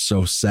that are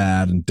so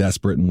sad and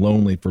desperate and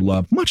lonely for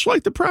love, much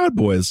like the Proud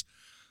Boys,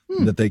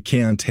 that they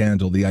can't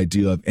handle the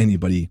idea of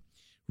anybody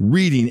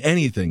reading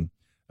anything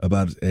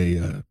about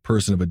a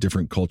person of a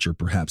different culture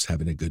perhaps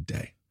having a good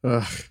day.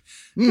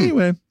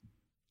 Anyway,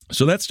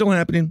 so that's still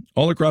happening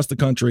all across the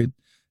country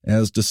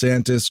as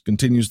DeSantis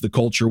continues the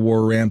culture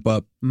war ramp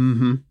up.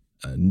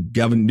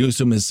 Gavin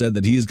Newsom has said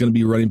that he's going to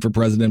be running for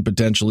president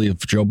potentially if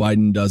Joe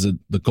Biden does it.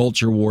 The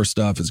culture war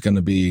stuff is going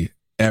to be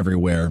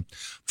everywhere.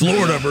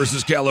 Florida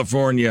versus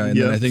California. And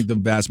then I think the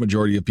vast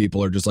majority of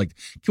people are just like,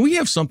 can we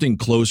have something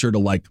closer to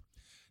like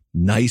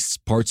nice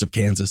parts of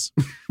Kansas?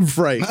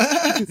 Right.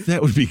 That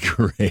would be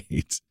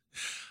great.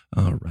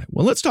 All right.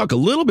 Well, let's talk a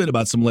little bit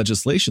about some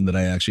legislation that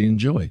I actually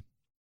enjoy.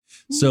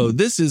 So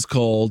this is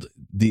called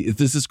the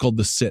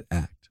SIT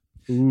Act.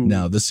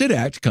 Now, the SIT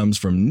Act comes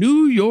from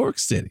New York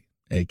City,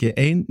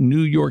 aka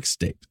New York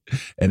State,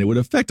 and it would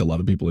affect a lot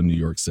of people in New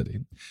York City.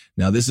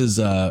 Now, this is,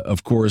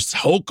 of course,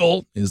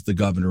 Hochul is the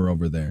governor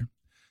over there.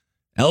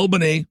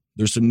 Albany,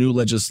 there's some new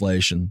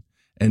legislation,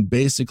 and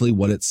basically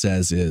what it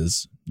says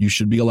is you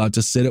should be allowed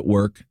to sit at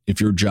work if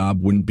your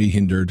job wouldn't be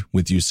hindered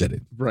with you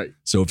sitting. Right.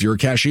 So if you're a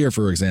cashier,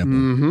 for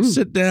example,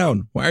 sit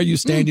down. Why are you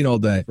standing all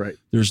day? Right.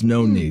 There's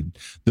no need.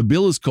 The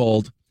bill is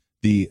called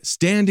the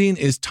Standing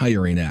is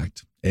Tiring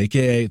Act,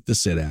 a.k.a. the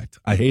SIT Act.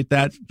 I hate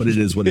that, but it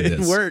is what it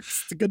is. It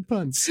works. It's a good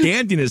pun.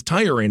 Standing is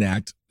Tiring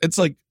Act. It's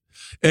like,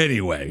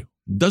 anyway,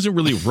 doesn't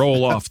really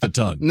roll off the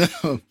tongue.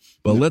 No.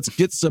 But let's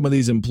get some of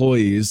these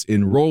employees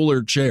in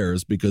roller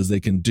chairs because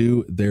they can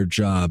do their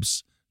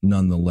jobs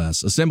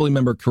nonetheless.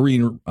 Assemblymember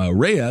Corrine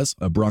Reyes,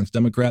 a Bronx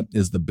Democrat,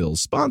 is the bill's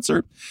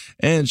sponsor.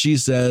 And she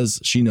says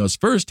she knows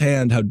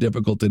firsthand how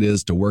difficult it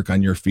is to work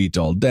on your feet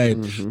all day.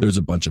 There's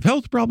a bunch of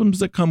health problems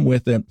that come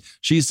with it.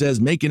 She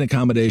says making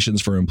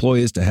accommodations for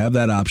employees to have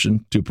that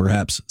option to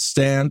perhaps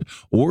stand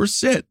or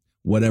sit,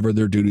 whatever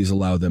their duties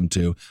allow them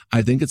to.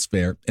 I think it's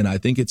fair and I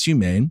think it's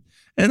humane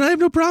and I have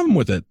no problem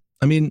with it.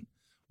 I mean,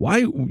 why?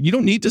 You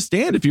don't need to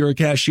stand if you're a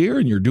cashier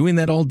and you're doing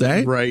that all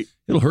day. Right.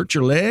 It'll hurt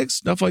your legs,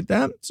 stuff like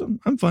that. So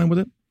I'm fine with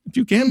it. If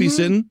you can be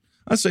sitting,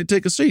 I say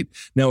take a seat.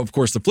 Now, of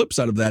course, the flip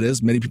side of that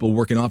is many people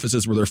work in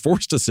offices where they're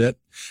forced to sit,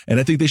 and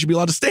I think they should be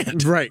allowed to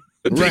stand. Right.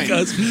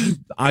 Because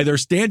either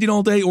standing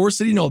all day or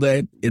sitting all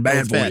day is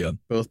bad for you.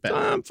 Both bad.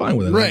 I'm fine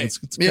with it. Right.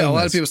 It's yeah, a lot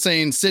nice. of people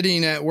saying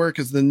sitting at work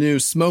is the new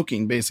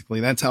smoking, basically.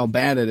 That's how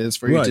bad it is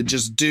for you to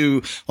just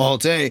do all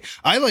day.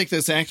 I like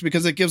this act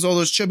because it gives all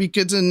those chubby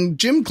kids in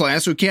gym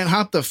class who can't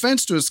hop the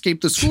fence to escape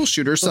the school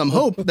shooter some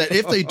hope that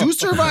if they do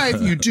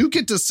survive, you do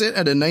get to sit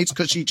at a nice,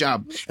 cushy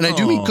job. And I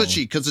do mean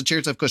cushy because the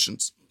chairs have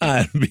cushions.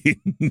 I'd be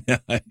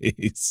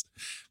nice.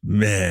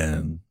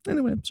 Man.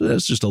 Anyway, so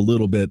that's just a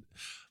little bit.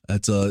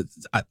 That's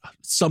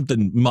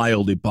something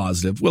mildly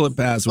positive. Will it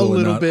pass? Will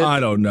it not? I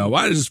don't know.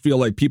 I just feel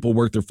like people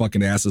work their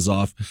fucking asses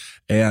off.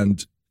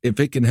 And if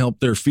it can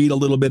help their feet a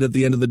little bit at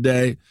the end of the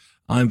day,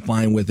 I'm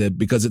fine with it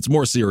because it's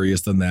more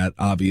serious than that.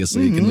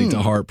 Obviously, it can lead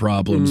to heart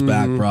problems,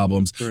 back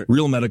problems,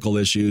 real medical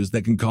issues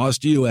that can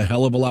cost you a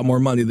hell of a lot more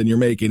money than you're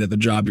making at the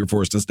job you're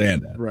forced to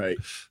stand at. Right.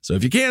 So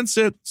if you can't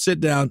sit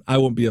down. I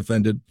won't be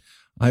offended.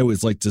 I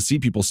always like to see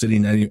people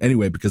sitting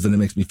anyway, because then it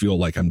makes me feel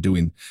like I'm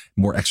doing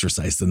more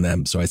exercise than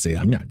them. So I say,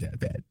 I'm not that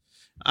bad.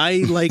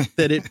 I like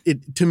that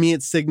it to me,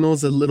 it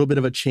signals a little bit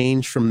of a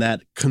change from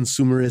that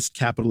consumerist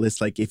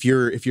capitalist. Like if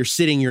you're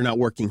sitting, you're not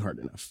working hard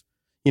enough.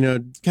 You know,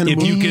 kind of.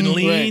 If you can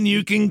lean,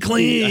 you can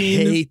clean. I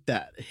hate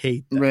that.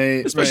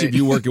 Right. Especially if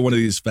you work at one of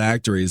these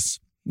factories,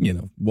 you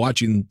know,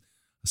 watching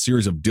a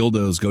series of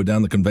dildos go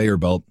down the conveyor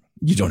belt,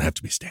 you don't have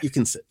to be standing. You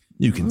can sit.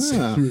 You can sit.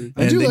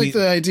 I do like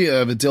the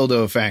idea of a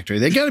dildo factory.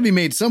 They got to be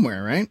made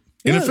somewhere, right?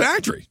 In a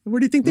factory.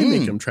 Where do you think they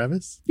make them,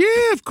 Travis?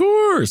 Yeah, of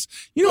course.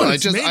 You know,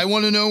 I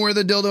want to know where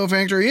the dildo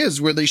factory is.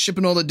 Where they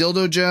shipping all the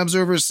dildo jobs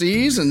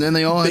overseas, and then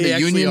they all had to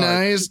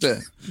unionize.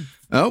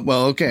 Oh,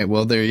 well, okay.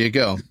 Well, there you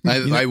go.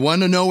 I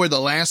want to know where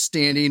the last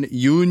standing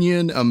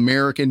Union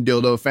American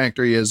dildo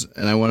factory is,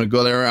 and I want to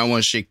go there. I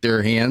want to shake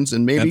their hands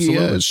and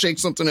maybe shake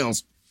something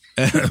else.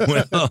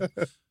 Well,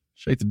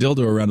 shake the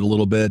dildo around a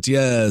little bit.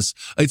 Yes.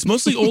 It's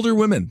mostly older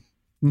women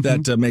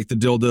that make the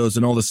dildos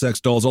and all the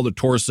sex dolls, all the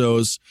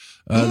torsos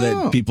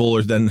that people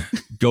are then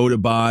go to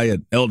buy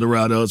at El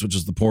Dorado's, which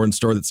is the porn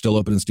store that's still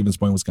open in Stevens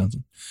Point,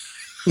 Wisconsin.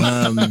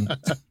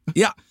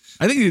 Yeah,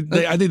 I think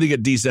they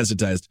get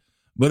desensitized.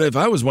 But if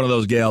I was one of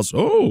those gals,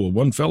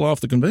 one fell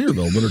off the conveyor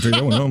belt, better take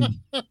that one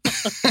home.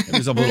 Have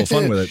yourself a little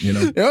fun with it, you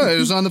know? Yeah, it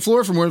was on the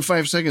floor for more than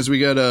 5 seconds. We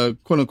got to,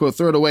 quote unquote,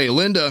 throw it away.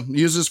 Linda,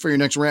 use this for your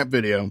next rap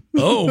video.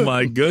 Oh,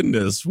 my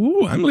goodness.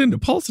 Ooh, I'm Linda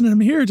Paulson, and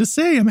I'm here to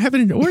say I'm having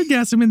an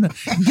orgasm in the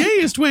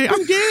gayest way.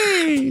 I'm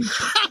gay.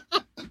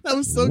 That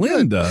was so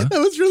Linda. good.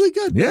 That was really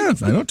good. Yeah,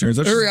 I know. Turns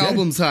out her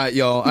album's hot,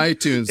 y'all.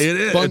 iTunes. It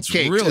is. Bunk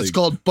Cakes. It's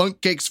called Bunk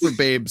Cakes for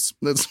Babes.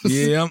 It's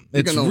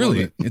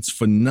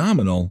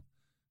phenomenal.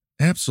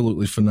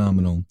 Absolutely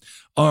phenomenal.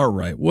 All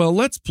right. Well,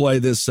 let's play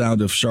this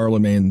sound of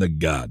Charlemagne the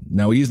God.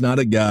 Now, he's not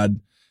a god.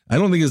 I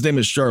don't think his name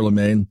is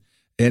Charlemagne,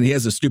 and he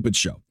has a stupid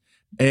show.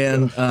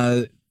 And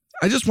I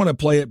just want to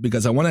play it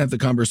because I want to have the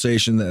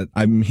conversation that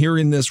I'm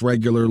hearing this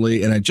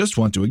regularly, and I just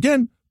want to,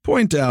 again,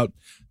 point out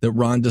that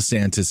Ron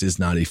DeSantis is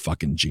not a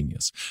fucking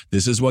genius.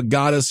 This is what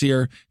got us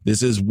here.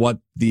 This is why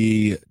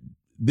the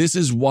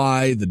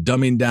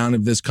dumbing down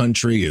of this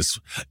country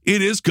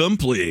is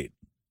complete.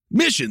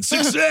 Mission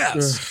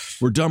success.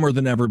 We're dumber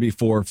than ever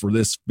before for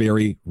this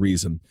very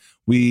reason.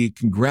 We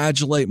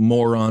congratulate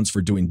morons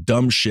for doing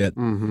dumb shit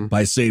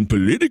by saying,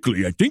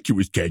 politically, I think it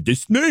was kind of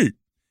smart.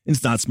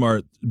 It's not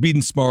smart.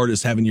 Being smart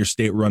is having your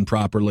state run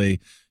properly,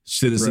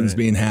 citizens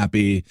being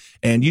happy,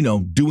 and,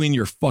 doing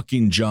your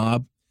fucking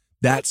job.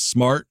 That's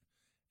smart,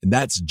 and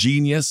that's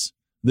genius.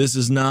 This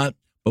is not,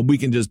 but we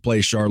can just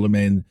play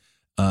Charlemagne.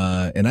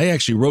 And I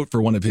actually wrote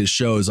for one of his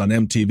shows on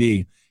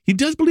MTV. He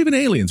does believe in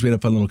aliens. We had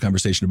a fun little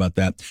conversation about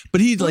that.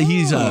 But he's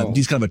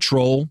kind of a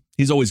troll.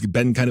 He's always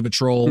been kind of a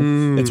troll.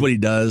 That's what he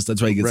does.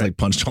 That's why he gets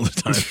punched all the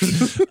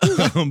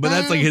time. But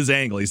that's like his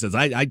angle. He says,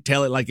 I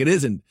tell it like it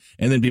isn't.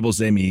 And then people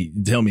tell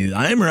me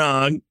I'm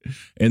wrong.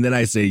 And then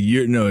I say,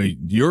 you're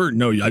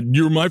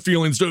my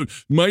feelings.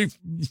 My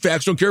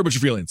facts don't care about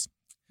your feelings.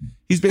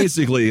 He's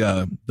basically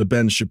the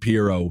Ben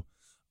Shapiro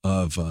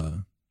of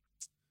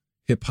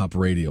hip hop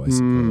radio, I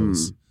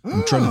suppose.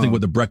 I'm trying to think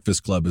what the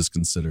Breakfast Club is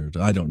considered.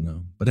 I don't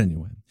know. But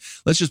anyway,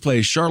 let's just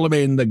play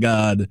Charlemagne the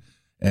God,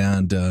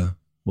 and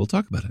we'll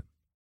talk about it.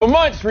 For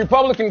months,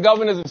 Republican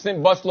governors have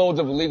sent busloads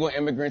of illegal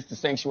immigrants to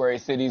sanctuary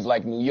cities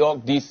like New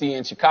York, D.C.,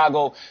 and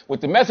Chicago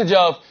with the message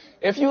of,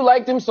 if you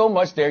like them so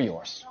much, they're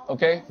yours.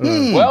 Okay?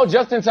 Well,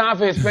 just in time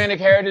for Hispanic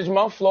Heritage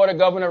Month, Florida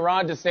Governor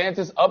Ron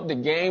DeSantis upped the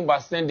game by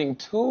sending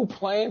 2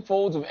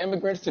 planefuls of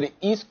immigrants to the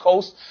East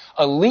Coast,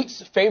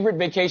 elite's favorite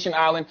vacation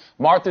island,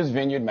 Martha's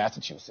Vineyard,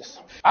 Massachusetts.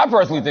 I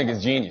personally think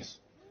it's genius.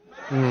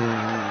 But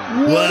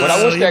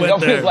I wish that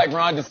governors like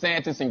Ron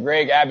DeSantis and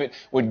Greg Abbott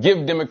would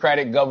give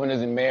Democratic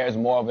governors and mayors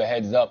more of a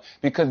heads up,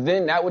 because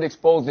then that would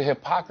expose the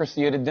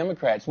hypocrisy of the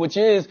Democrats, which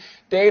is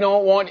they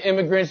don't want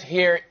immigrants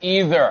here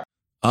either.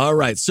 All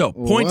right. So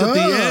point at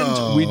the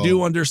end, we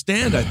do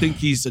understand. I think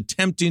he's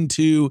attempting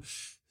to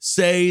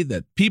say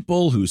that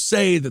people who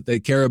say that they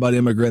care about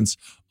immigrants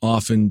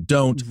often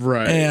don't.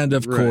 Right. And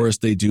of course,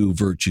 they do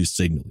virtue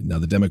signaling. Now,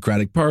 the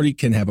Democratic Party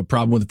can have a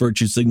problem with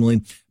virtue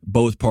signaling.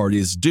 Both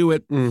parties do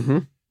it.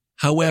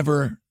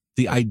 However,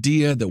 the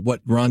idea that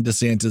what Ron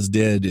DeSantis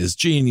did is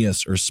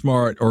genius or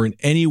smart or in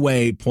any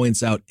way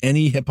points out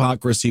any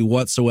hypocrisy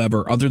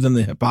whatsoever, other than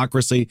the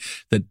hypocrisy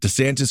that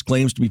DeSantis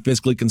claims to be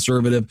fiscally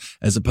conservative,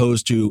 as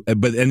opposed to,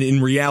 and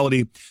in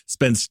reality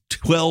spends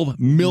 $12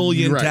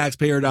 million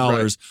taxpayer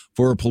dollars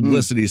for a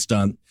publicity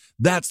stunt.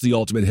 That's the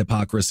ultimate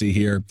hypocrisy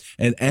here.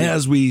 And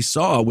as we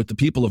saw with the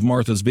people of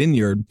Martha's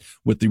Vineyard,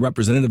 with the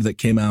representative that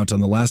came out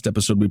on the last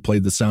episode, we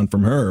played the sound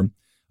from her.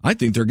 I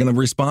think they're going to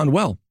respond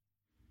well.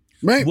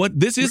 Right.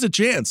 This is a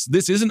chance.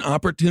 This is an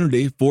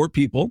opportunity for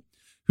people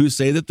who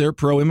say that they're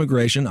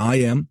pro-immigration,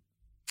 I am,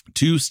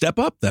 to step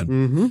up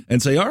then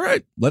and say, all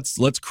right,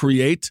 let's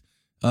create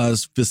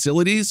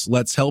facilities.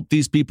 Let's help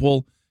these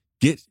people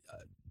get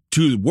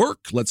to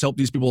work. Let's help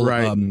these people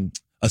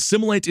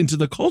assimilate into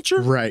the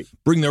culture. Right.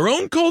 Bring their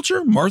own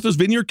culture. Martha's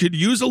Vineyard could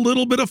use a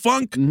little bit of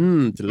funk.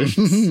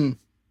 Delicious.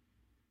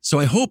 So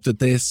I hope that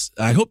this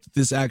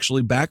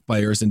actually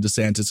backfires in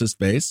DeSantis's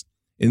face,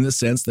 in the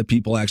sense that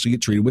people actually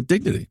get treated with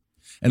dignity.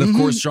 And of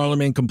course,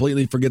 Charlemagne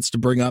completely forgets to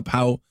bring up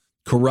how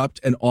corrupt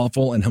and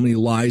awful and how many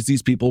lies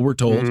these people were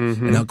told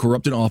and how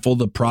corrupt and awful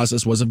the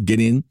process was of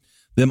getting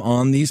them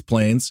on these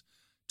planes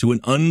to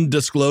an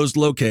undisclosed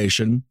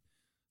location.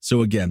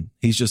 So again,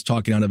 he's just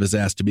talking out of his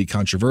ass to be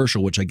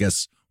controversial, which I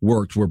guess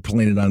worked. We're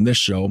playing it on this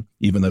show,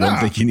 even though I don't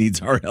think he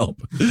needs our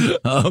help.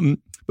 But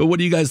what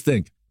do you guys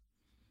think?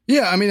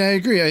 Yeah, I mean, I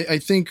agree. I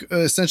think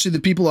essentially the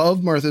people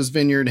of Martha's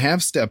Vineyard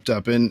have stepped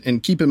up,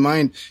 and keep in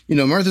mind,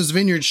 Martha's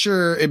Vineyard,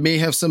 sure, it may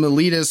have some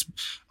elitist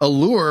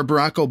allure.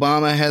 Barack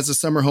Obama has a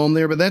summer home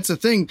there, but that's the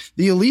thing.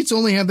 The elites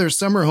only have their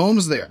summer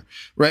homes there,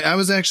 right? I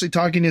was actually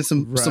talking to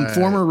some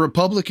former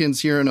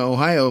Republicans here in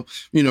Ohio,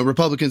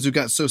 Republicans who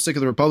got so sick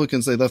of the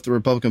Republicans, they left the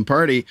Republican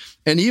Party.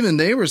 And even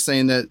they were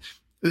saying that,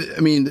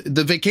 I mean,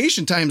 the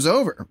vacation time's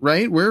over,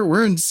 right?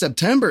 We're in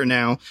September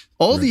now.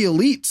 All the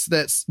elites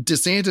that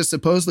DeSantis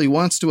supposedly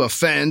wants to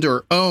offend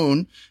or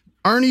own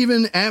aren't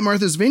even at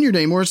Martha's Vineyard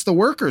anymore. It's the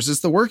workers. It's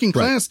the working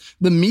class.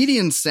 The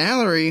median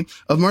salary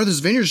of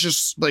Martha's Vineyard is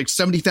just like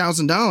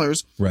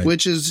 $70,000,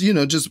 which is,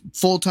 just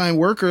full-time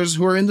workers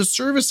who are in the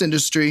service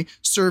industry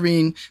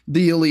serving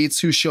the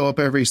elites who show up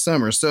every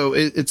summer. So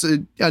it's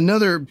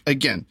another,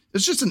 again,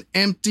 it's just an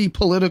empty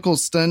political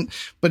stunt,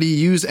 but he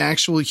used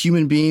actual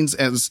human beings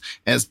as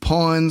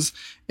pawns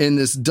in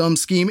this dumb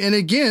scheme. And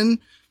again,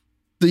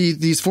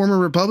 these former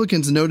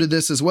Republicans noted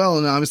this as well.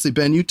 And obviously,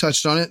 Ben, you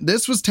touched on it.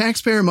 This was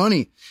taxpayer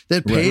money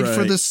that paid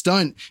for the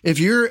stunt. If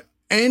you're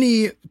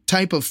any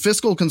type of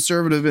fiscal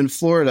conservative in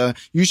Florida,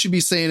 you should be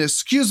saying,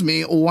 excuse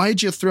me,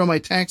 why'd you throw my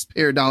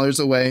taxpayer dollars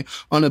away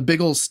on a big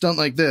old stunt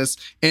like this?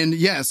 And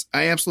yes,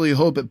 I absolutely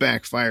hope it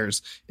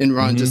backfires in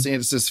Ron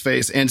DeSantis'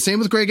 face. And same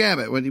with Greg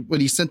Abbott when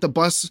he sent the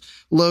bus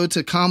load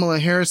to Kamala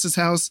Harris's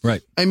house.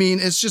 Right. I mean,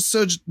 it's just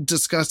so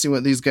disgusting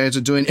what these guys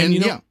are doing.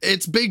 And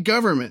it's big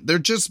government. They're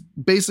just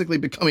basically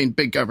becoming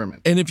big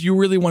government. And if you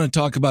really want to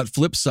talk about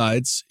flip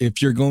sides,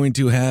 if you're going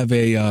to have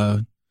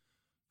a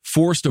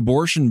forced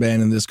abortion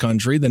ban in this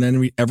country,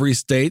 then every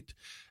state,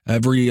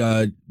 every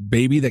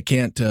baby that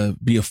can't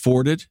be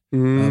afforded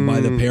by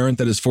the parent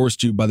that is forced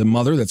to, by the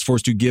mother that's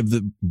forced to give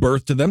the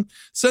birth to them,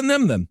 send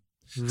them then.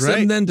 Right.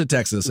 Send them to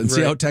Texas and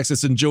see how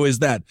Texas enjoys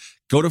that.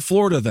 Go to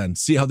Florida then.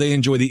 See how they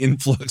enjoy the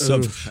influx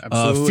of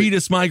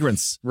fetus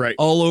migrants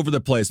all over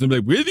the place. And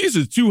they'll be like, this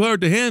is too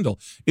hard to handle.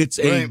 It's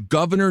a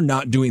governor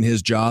not doing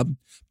his job,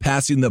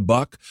 passing the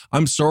buck.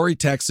 I'm sorry,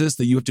 Texas,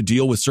 that you have to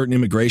deal with certain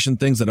immigration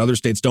things that other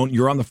states don't.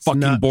 You're on the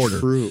fucking border.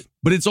 True.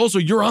 But it's also,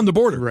 you're on the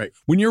border. Right.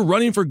 When you're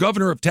running for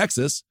governor of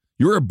Texas,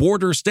 you're a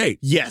border state.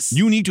 Yes.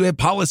 You need to have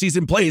policies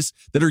in place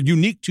that are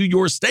unique to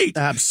your state.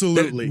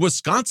 Absolutely.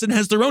 Wisconsin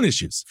has their own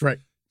issues. Right.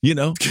 You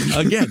know,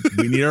 again,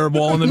 we need our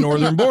wall on the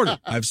northern border.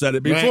 I've said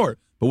it before. Right.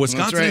 But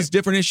Wisconsin has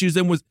different issues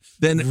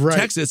than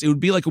Texas. It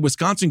would be like a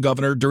Wisconsin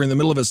governor during the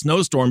middle of a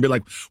snowstorm be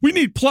like, we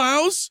need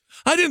plows?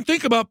 I didn't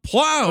think about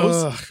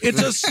plows.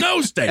 It's a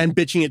snow state. And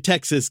bitching at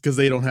Texas because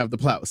they don't have the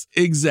plows.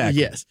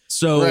 Exactly. Yes.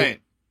 So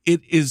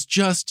it is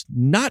just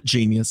not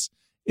genius.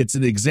 It's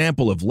an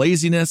example of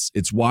laziness.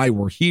 It's why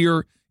we're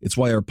here. It's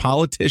why our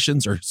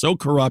politicians are so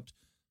corrupt,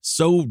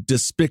 so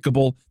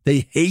despicable.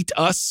 They hate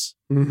us.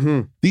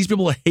 These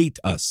people hate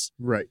us.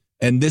 Right.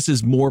 And this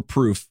is more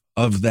proof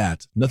of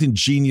that. Nothing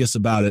genius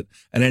about it.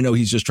 And I know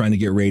he's just trying to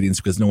get ratings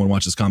because no one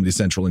watches Comedy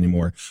Central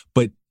anymore.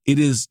 But it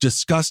is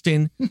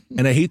disgusting.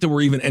 And I hate that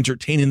we're even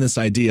entertaining this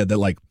idea that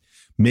like,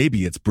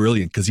 maybe it's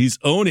brilliant because he's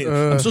owning.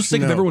 I'm so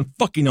sick of everyone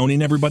fucking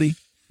owning everybody.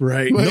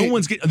 Right. No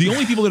one's getting, the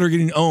only people that are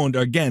getting owned,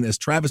 again, as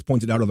Travis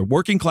pointed out, are the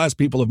working class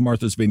people of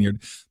Martha's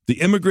Vineyard,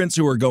 the immigrants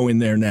who are going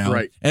there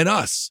now, and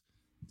us.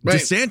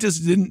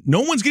 DeSantis didn't,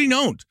 no one's getting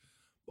owned.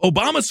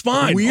 Obama's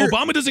fine.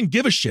 Obama doesn't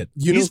give a shit.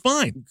 He's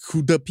fine.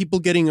 The people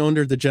getting owned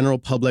are the general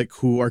public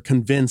who are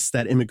convinced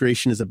that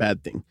immigration is a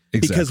bad thing.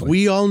 Exactly. Because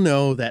we all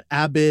know that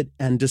Abbott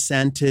and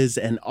DeSantis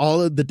and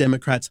all of the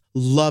Democrats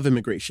love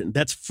immigration.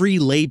 That's free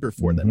labor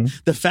for them.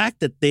 The fact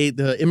that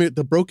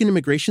the broken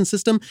immigration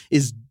system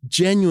is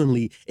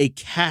genuinely a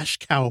cash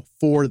cow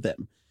for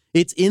them.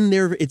 It's in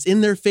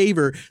their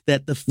favor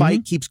that the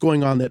fight keeps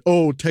going on that,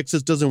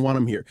 Texas doesn't want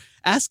them here.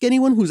 Ask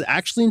anyone who's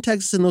actually in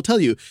Texas and they'll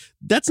tell you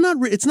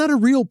it's not a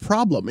real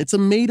problem. It's a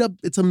made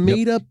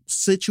up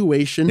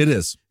situation. It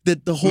is.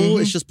 That the whole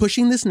is just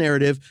pushing this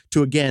narrative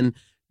to, again,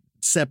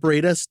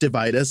 separate us,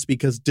 divide us,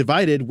 because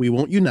divided we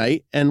won't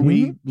unite and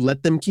we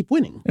let them keep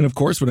winning. And of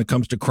course, when it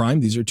comes to crime,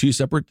 these are two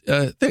separate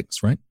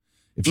things, right?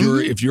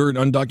 If you're an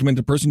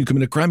undocumented person, you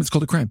commit a crime, it's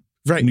called a crime.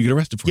 Right. And you get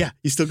arrested for it. Yeah,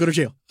 you still go to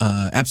jail.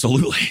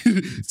 Absolutely.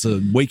 It's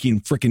a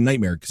waking freaking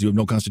nightmare because you have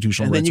no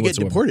constitutional rights whatsoever. And then you get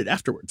whatsoever. deported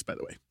afterwards, by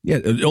the way. Yeah,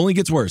 it only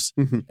gets worse.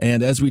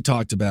 And as we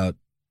talked about,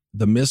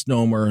 the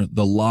misnomer,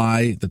 the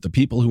lie that the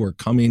people who are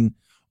coming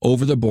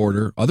over the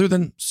border, other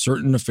than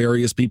certain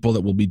nefarious people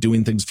that will be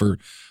doing things for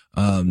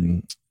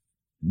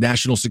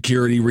national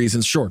security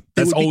reasons, sure.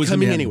 That's always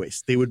coming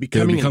anyways. They would be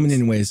coming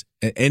anyways.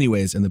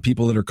 And the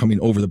people that are coming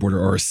over the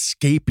border are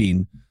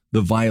escaping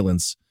the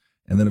violence.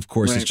 And then, of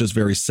course, it's just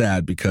very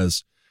sad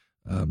because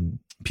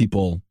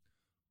people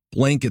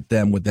blanket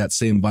them with that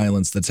same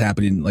violence that's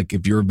happening. Like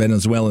if you're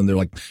Venezuelan, they're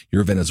like,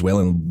 you're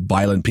Venezuelan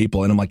violent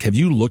people. And I'm like, have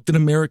you looked at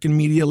American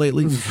media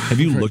lately? Have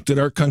you looked at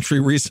our country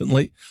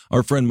recently?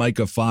 Our friend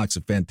Micah Fox,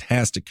 a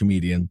fantastic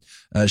comedian,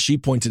 she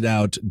pointed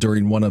out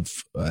during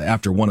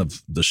after one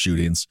of the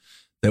shootings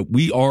that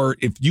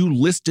if you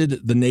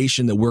listed the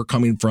nation that we're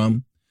coming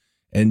from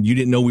and you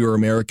didn't know we were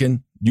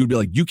American, you'd be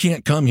like, you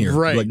can't come here.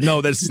 Right. Like, no,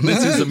 this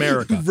is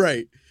America.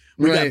 Right.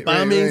 We got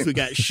bombings. We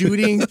got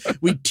shootings.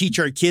 We teach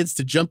our kids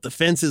to jump the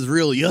fences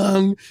real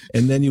young.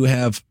 And then you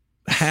have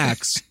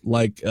hacks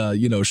like,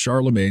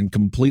 Charlemagne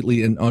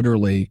completely and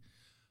utterly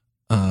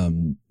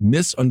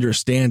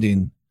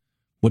misunderstanding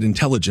what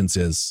intelligence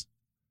is.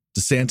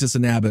 DeSantis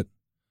and Abbott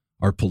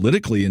are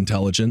politically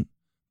intelligent,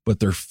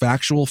 but they're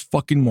factual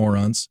fucking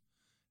morons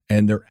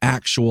and they're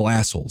actual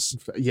assholes.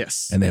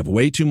 Yes. And they have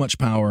way too much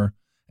power.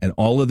 And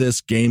all of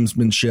this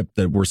gamesmanship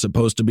that we're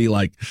supposed to be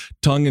like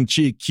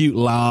tongue-in-cheek, cute,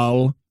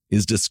 lol,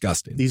 is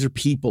disgusting. These are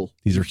people.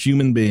 These are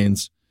human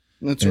beings.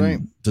 That's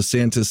right.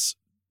 DeSantis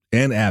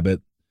and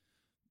Abbott,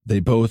 they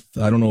both,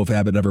 I don't know if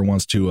Abbott ever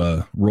wants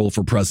to roll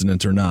for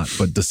president or not,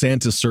 but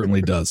DeSantis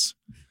certainly does.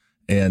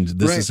 And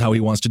this is how he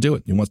wants to do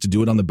it. He wants to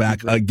do it on the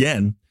back,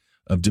 again,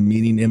 of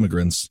demeaning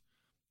immigrants,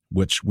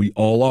 which we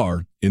all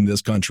are in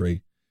this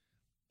country,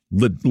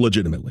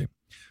 legitimately.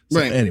 So,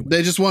 anyway.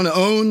 They just want to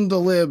own the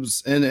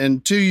libs.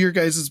 And to your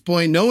guys'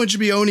 point, no one should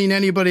be owning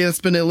anybody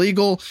that's been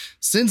illegal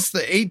since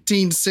the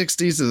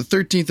 1860s or the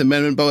 13th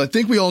Amendment. But I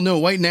think we all know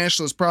white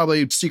nationalists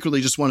probably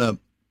secretly just want to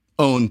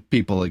own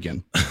people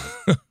again.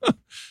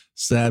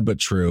 Sad but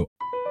true.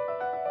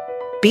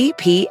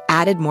 BP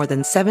added more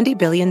than $70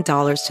 billion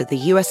to the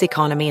U.S.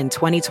 economy in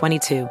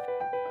 2022.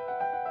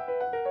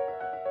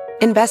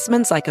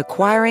 Investments like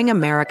acquiring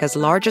America's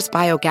largest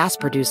biogas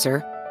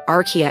producer,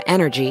 Archaea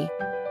Energy,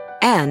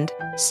 and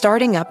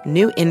starting up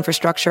new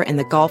infrastructure in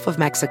the Gulf of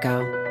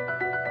Mexico.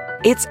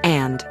 It's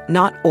and,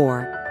 not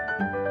or.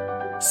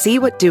 See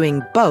what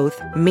doing both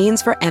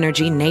means for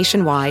energy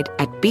nationwide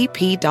at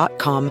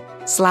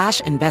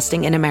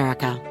bp.com/investing in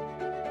America.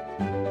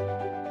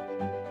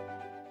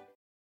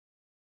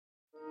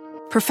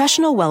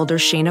 Professional welder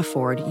Shayna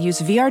Ford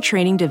used VR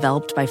training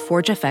developed by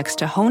ForgeFX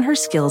to hone her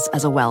skills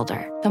as a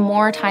welder. The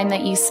more time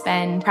that you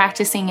spend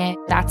practicing it,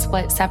 that's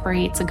what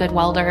separates a good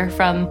welder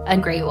from a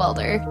great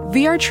welder.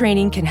 VR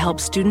training can help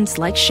students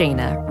like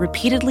Shayna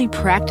repeatedly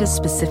practice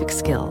specific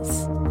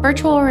skills.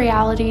 Virtual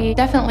reality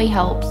definitely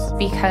helps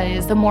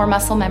because the more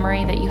muscle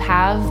memory that you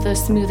have, the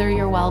smoother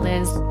your weld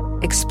is.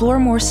 Explore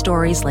more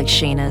stories like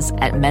Shayna's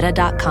at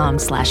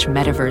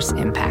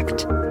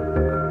meta.com/metaverseimpact.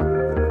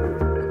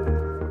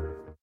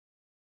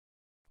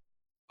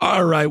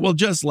 All right. Well,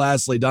 just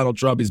lastly, Donald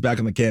Trump, he's back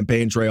on the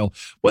campaign trail.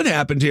 What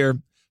happened here?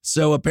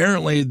 So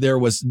apparently there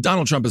was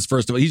Donald Trump is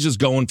first of all, he's just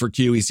going for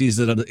Q. He sees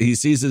it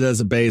as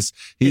a base.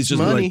 He's just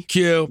money. like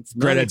Q.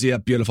 Great idea.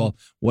 Beautiful.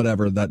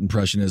 Whatever that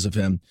impression is of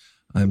him.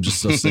 I'm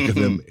just so sick of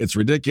him. It's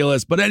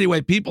ridiculous. But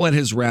anyway, people at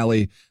his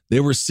rally,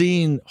 they were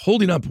seen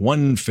holding up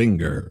one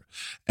finger.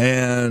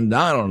 And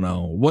I don't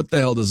know. What the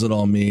hell does it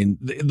all mean?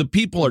 The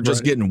people are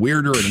just getting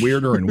weirder and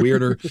weirder and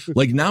weirder.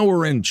 Like now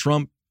we're in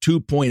Trump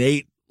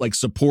 2.8. Like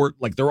support,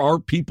 like there are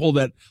people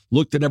that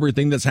looked at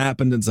everything that's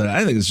happened and said,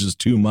 I think it's just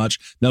too much.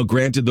 Now,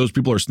 granted, those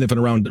people are sniffing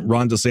around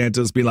Ron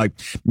DeSantis, being like,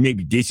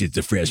 maybe this is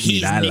the fresh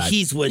meat I like.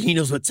 He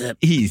knows what's up.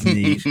 He's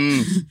neat.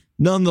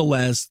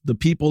 Nonetheless, the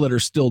people that are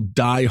still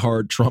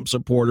diehard Trump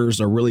supporters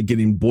are really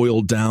getting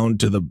boiled down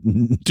to the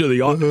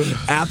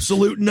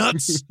absolute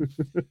nuts.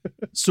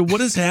 So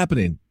what is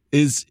happening?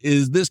 Is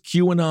this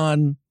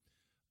QAnon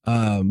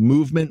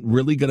movement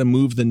really going to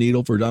move the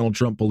needle for Donald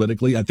Trump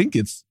politically? I think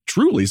it's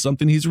truly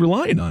something he's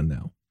relying on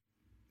now.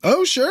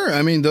 Oh, sure.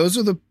 I mean, those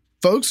are the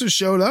folks who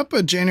showed up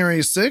at January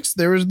 6th.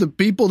 There was the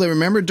people that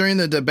remember during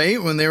the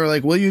debate when they were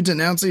like, will you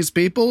denounce these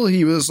people?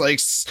 He was like,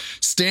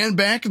 stand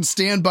back and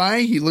stand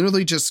by. He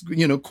literally just,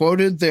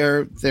 quoted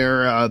their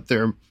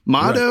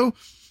motto. Right.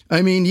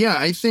 I mean, yeah,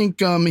 I think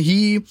when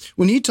he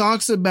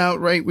talks about,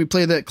 right, we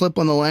played that clip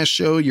on the last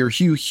show, your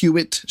Hugh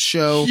Hewitt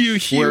show. Hugh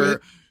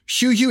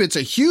Hewitt's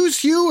a Hughes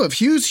Hugh of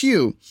Hughes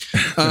Hugh.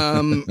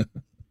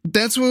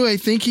 That's what I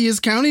think he is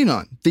counting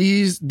on.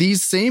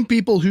 These same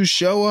people who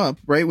show up,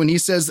 right? When he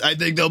says, I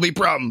think there'll be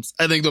problems.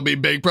 I think there'll be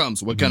big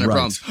problems. What kind of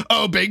problems?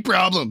 Oh, big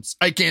problems.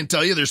 I can't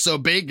tell you. They're so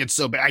big. It's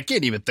so big. I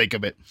can't even think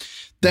of it.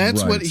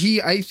 That's what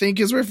I think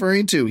is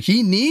referring to.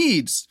 He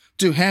needs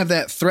to have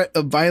that threat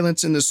of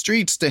violence in the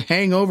streets to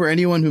hang over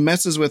anyone who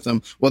messes with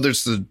him, whether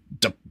it's the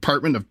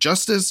Department of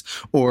Justice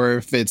or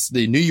if it's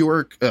the New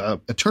York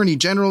Attorney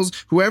Generals,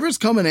 whoever's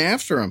coming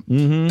after him.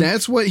 Mm-hmm.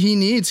 That's what he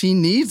needs. He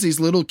needs these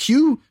little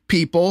Q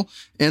people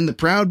and the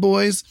Proud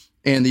Boys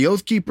and the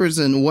Oath Keepers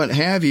and what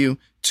have you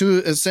to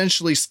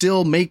essentially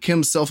still make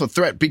himself a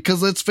threat.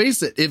 Because let's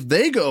face it, if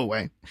they go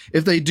away,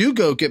 if they do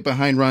go get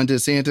behind Ron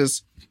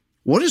DeSantis,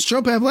 what does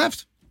Trump have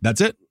left?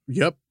 That's it.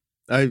 Yep.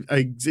 I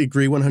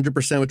agree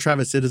 100% with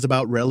Travis. It is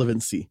about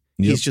relevancy.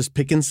 Yep. He's just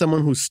picking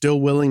someone who's still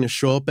willing to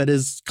show up at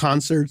his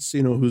concerts,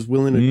 who's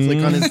willing to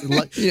click on his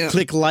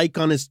click like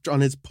on his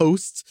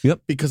posts.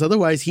 Yep. Because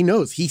otherwise he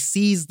knows, he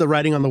sees the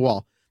writing on the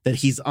wall that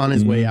he's on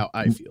his way out,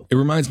 I feel. It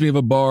reminds me of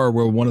a bar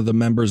where one of the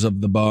members of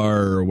the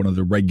bar or one of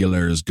the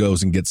regulars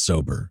goes and gets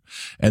sober.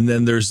 And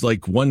then there's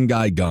like one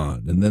guy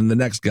gone. And then the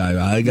next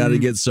guy, I got to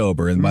get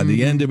sober. And by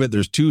the end of it,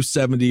 there's two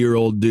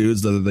 70-year-old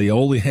dudes that are the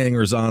only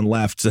hangers on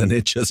left. And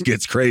it just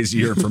gets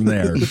crazier from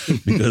there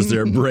because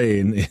their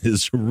brain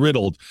is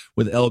riddled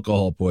with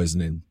alcohol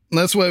poisoning.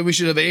 That's why we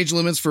should have age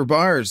limits for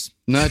bars,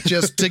 not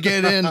just to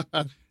get in.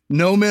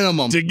 No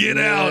minimum. To get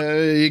out.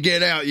 You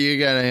get out, you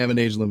got to have an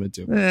age limit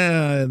too.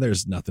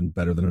 There's nothing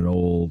better than an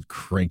old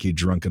cranky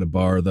drunk at a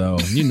bar, though.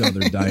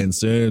 They're dying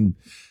soon.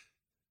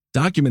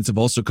 Documents have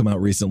also come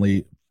out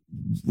recently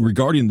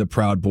regarding the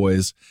Proud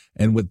Boys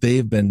and what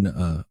they've been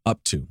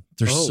up to.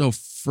 They're so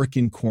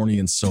freaking corny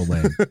and so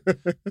lame.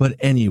 But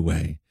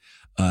anyway,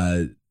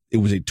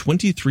 it was a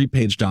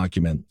 23-page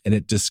document, and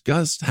it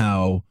discussed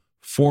how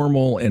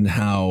formal and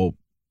how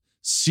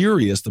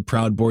serious the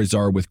Proud Boys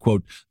are with,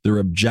 quote, their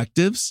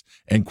objectives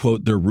and,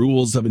 quote, their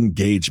rules of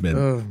engagement.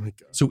 Oh, my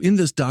God. So in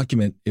this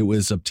document, it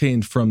was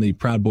obtained from the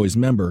Proud Boys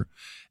member,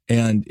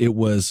 and it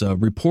was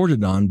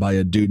reported on by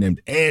a dude named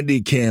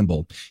Andy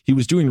Campbell. He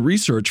was doing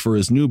research for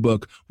his new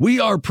book, We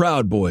Are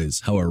Proud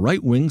Boys, How a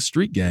Right-Wing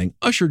Street Gang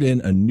Ushered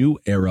in a New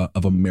Era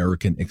of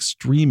American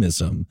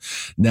Extremism.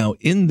 Now,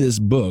 in this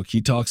book,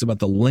 he talks about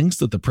the lengths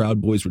that the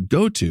Proud Boys would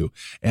go to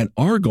and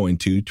are going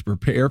to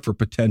prepare for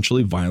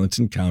potentially violent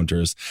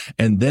encounters,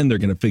 and then they're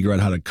going to figure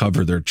out how to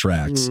cover their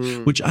tracks,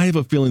 which I have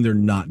a feeling they're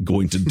not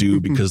going to do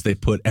because they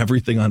put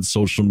everything on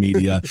social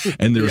media,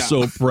 and they're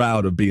so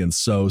proud of being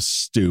so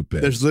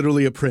stupid. There's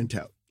literally a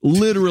printout.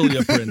 Literally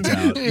a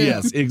printout. Yeah.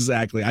 Yes,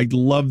 exactly. I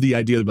love the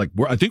idea of like,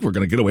 I think we're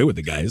going to get away with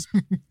it, guys.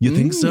 You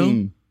think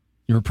so?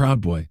 You're a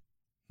proud boy.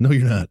 No,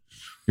 you're not.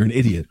 You're an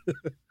idiot.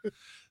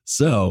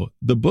 So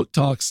the book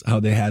talks how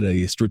they had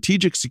a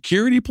strategic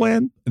security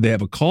plan. They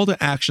have a call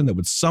to action that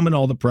would summon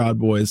all the Proud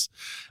Boys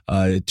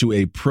to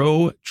a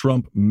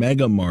pro-Trump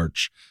mega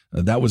march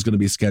that was going to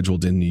be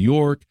scheduled in New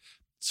York.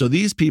 So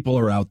these people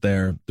are out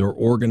there. They're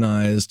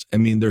organized. I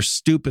mean, they're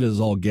stupid as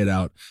all get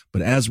out.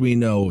 But as we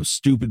know,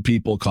 stupid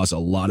people cause a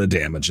lot of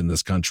damage in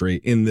this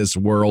country, in this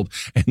world.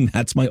 And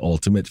that's my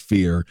ultimate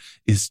fear,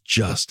 is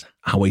just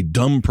how a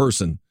dumb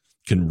person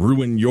can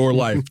ruin your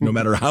life, no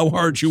matter how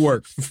hard you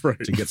work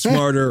to get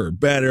smarter or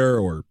better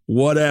or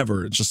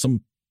whatever. It's just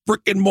some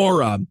freaking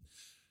moron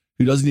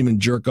who doesn't even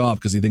jerk off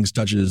because he thinks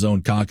touching his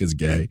own cock is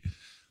gay.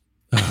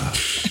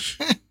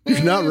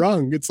 You're not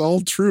wrong. It's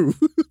all true.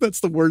 That's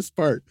the worst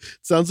part.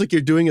 Sounds like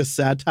you're doing a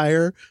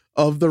satire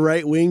of the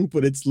right wing,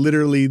 but it's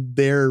literally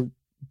their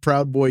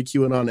Proud Boy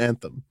QAnon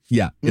anthem.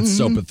 Yeah, it's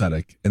so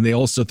pathetic. And they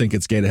also think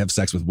it's gay to have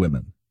sex with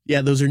women.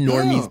 Yeah, those are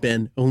normies,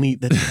 Ben. Only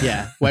that.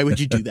 Yeah, why would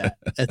you do that?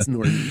 That's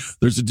normies.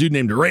 There's a dude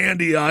named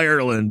Randy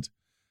Ireland.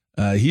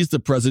 He's the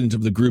president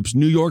of the group's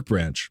New York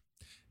branch.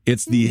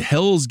 It's the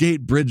Hell's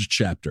Gate Bridge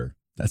chapter.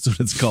 That's what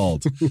it's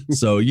called.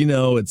 So, you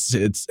know,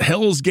 it's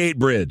Hell's Gate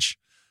Bridge.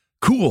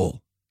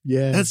 Cool.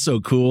 Yeah. That's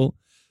so cool.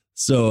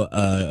 So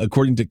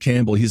according to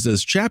Campbell, he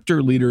says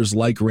chapter leaders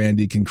like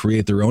Randy can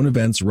create their own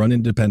events, run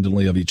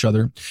independently of each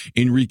other.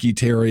 Enrique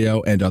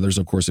Tarrio and others,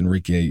 of course,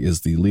 Enrique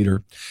is the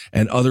leader,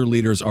 and other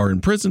leaders are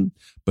in prison.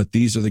 But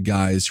these are the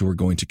guys who are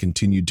going to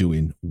continue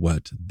doing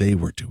what they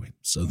were doing.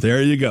 So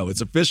there you go.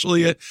 It's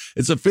officially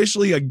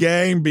a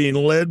gang being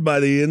led by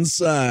the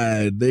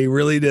inside. They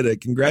really did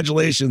it.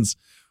 Congratulations,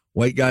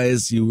 white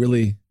guys. You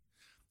really,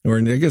 or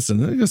I guess some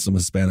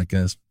Hispanic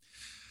guys.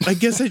 I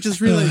guess I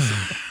just realized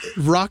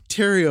Rock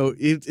Terrio,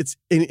 it's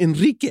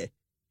Enrique.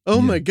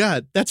 Oh my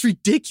God, that's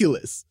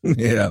ridiculous.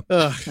 Yeah.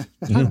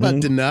 How about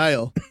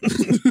denial?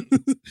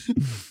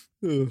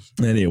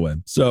 Anyway,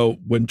 so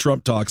when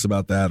Trump talks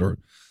about that, or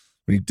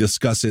when he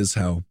discusses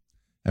how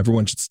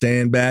everyone should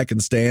stand back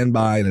and stand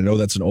by, and I know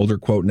that's an older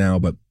quote now,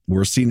 but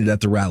we're seeing it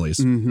at the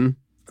rallies.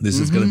 This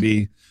is going to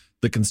be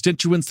the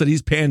constituents that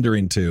he's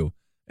pandering to,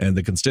 and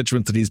the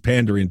constituents that he's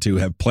pandering to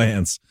have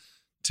plans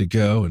to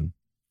go and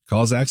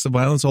cause acts of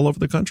violence all over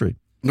the country.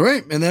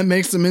 Right. And that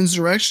makes them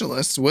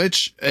insurrectionists,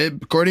 which,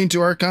 according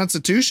to our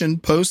Constitution,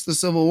 post the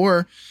Civil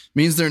War,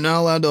 means they're not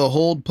allowed to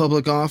hold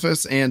public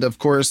office. And of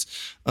course,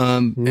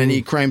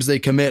 any crimes they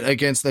commit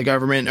against the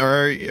government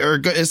are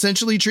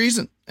essentially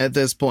treason at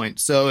this point.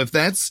 So if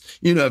that's,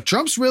 if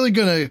Trump's really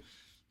going to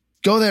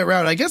go that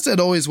route, I guess that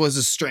always was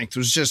his strength,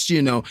 was just,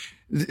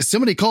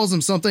 somebody calls him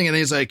something and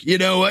he's like, you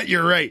know what,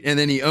 you're right. And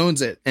then he owns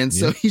it. And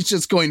so he's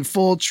just going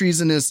full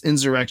treasonous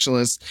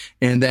insurrectionist.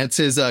 And that's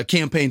his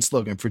campaign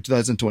slogan for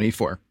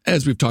 2024.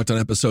 As we've talked on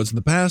episodes in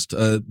the past,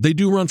 they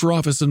do run for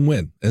office and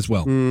win as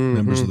well.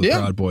 Members of the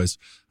Proud Boys.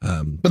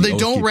 But they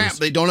don't rap.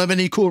 They don't have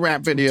any cool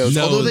rap videos.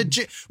 No. Although that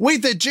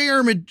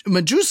J.R.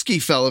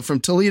 Majewski fella from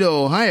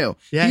Toledo, Ohio,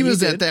 he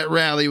was at that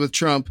rally with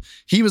Trump.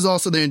 He was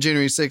also there on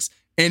January 6th.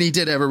 And he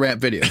did have a rap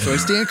video. So I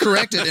stand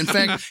corrected. In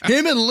fact,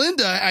 him and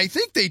Linda, I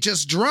think they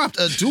just dropped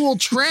a dual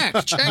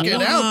track. Check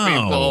it out,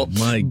 people.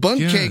 My Bun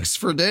God. Cakes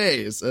for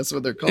days. That's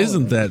what they're called.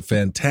 Isn't that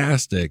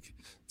fantastic?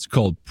 It's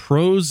called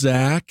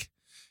Prozac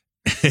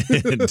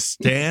and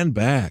Stand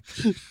Back.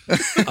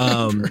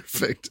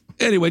 Perfect.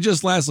 Anyway,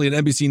 just lastly, an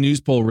NBC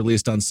News poll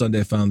released on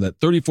Sunday found that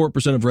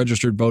 34% of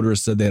registered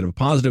voters said they had a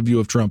positive view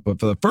of Trump, but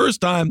for the first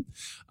time,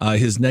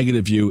 his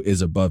negative view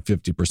is above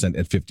 50%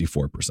 at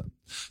 54%.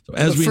 So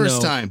as we know,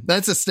 first time,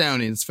 that's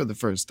astounding. It's for the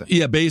first time.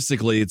 Yeah,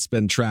 basically, it's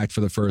been tracked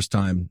for the first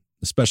time,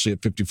 especially at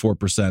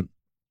 54%.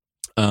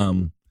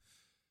 And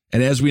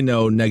as we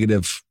know,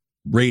 negative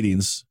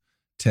ratings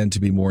tend to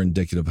be more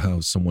indicative of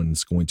how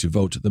someone's going to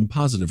vote than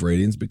positive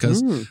ratings,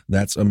 because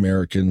that's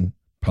American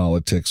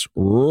politics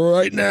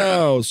right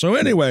now. So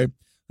anyway,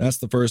 that's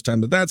the first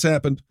time that that's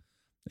happened,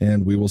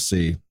 and we will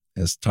see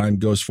as time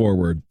goes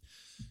forward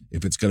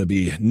if it's going to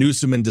be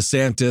Newsom and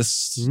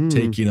DeSantis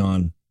taking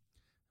on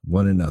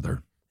one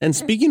another. And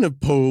speaking of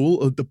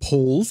the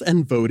polls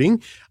and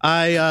voting,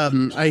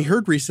 I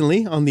heard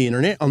recently on the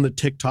internet, on the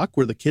TikTok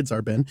where the kids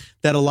are, Ben,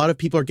 that a lot of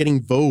people are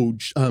getting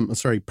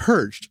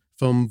purged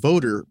from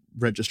voter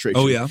registration.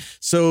 Oh, yeah.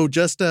 So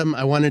just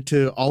I wanted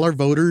to, all our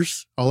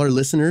voters, all our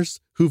listeners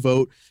who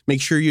vote,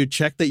 make sure you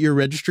check that you're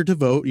registered to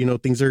vote.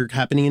 Things are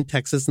happening in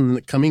Texas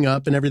and coming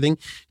up and everything.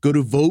 Go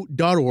to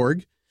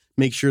vote.org.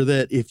 Make sure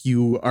that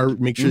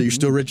you're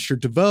still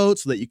registered to vote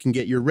so that you can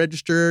get your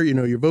register,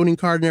 your voting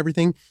card and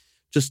everything.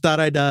 Just thought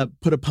I'd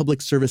put a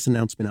public service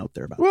announcement out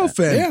there about that. Well,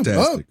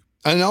 fantastic.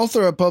 Yeah, and I'll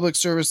throw a public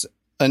service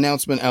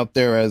announcement out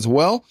there as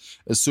well,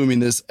 assuming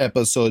this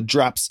episode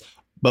drops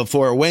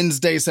before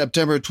Wednesday,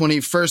 September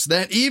 21st.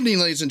 That evening,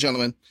 ladies and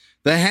gentlemen,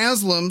 the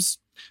Haslams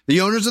The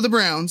owners of the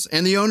Browns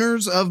and the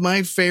owners of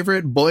my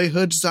favorite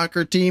boyhood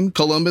soccer team,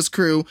 Columbus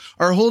Crew,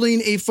 are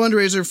holding a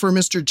fundraiser for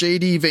Mr.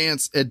 J.D.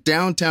 Vance at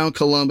downtown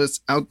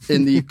Columbus out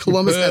in the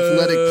Columbus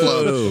Athletic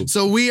Club.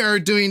 So we are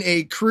doing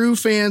a Crew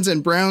fans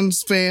and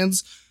Browns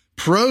fans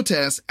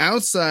protest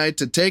outside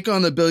to take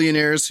on the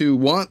billionaires who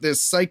want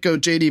this psycho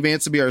J.D.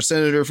 Vance to be our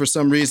senator for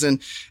some reason.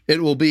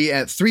 It will be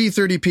at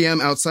 3:30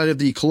 p.m. outside of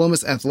the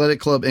Columbus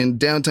Athletic Club in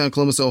downtown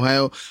Columbus,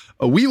 Ohio.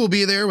 We will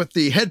be there with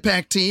the Head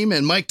Pack team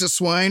and Mike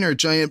DeSwine, our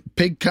giant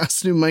pig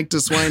costume Mike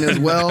DeSwine as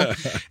well.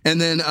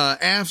 And then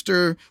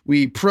after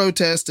we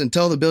protest and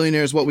tell the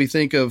billionaires what we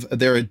think of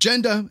their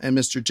agenda and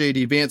Mr.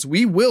 J.D. Vance,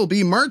 we will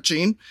be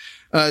marching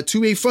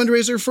to a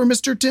fundraiser for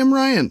Mr. Tim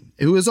Ryan,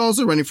 who is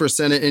also running for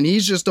Senate, and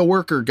he's just a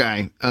worker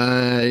guy.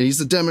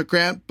 He's a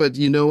Democrat, but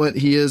you know what?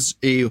 He is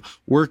a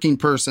working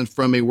person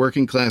from a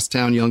working class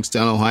town,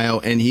 Youngstown, Ohio,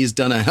 and he's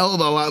done a hell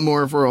of a lot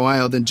more for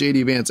Ohio than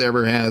J.D. Vance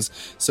ever has.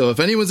 So if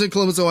anyone's in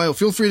Columbus, Ohio,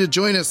 feel free to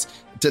join us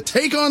to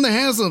take on the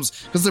Haslam's,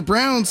 because the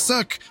Browns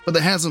suck, but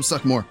the Haslam's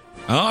suck more.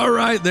 All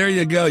right, there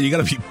you go. You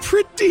got to be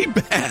pretty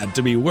bad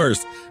to be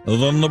worse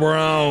than the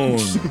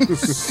Browns.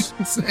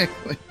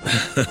 Exactly.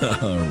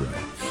 All right.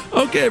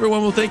 Okay,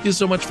 everyone. Well, thank you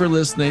so much for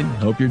listening.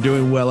 Hope you're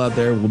doing well out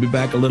there. We'll be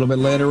back a little bit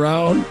later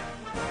on.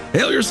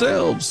 Hail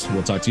yourselves.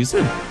 We'll talk to you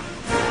soon.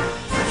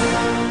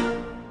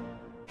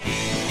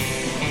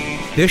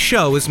 This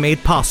show is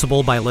made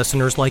possible by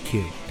listeners like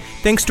you.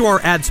 Thanks to our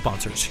ad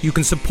sponsors, you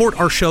can support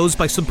our shows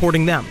by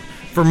supporting them.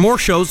 For more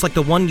shows like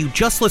the one you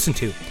just listened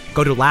to,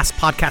 go to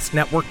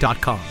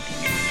lastpodcastnetwork.com.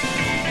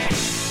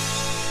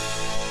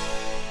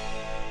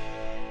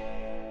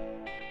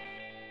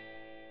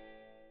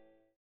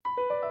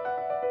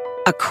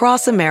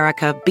 Across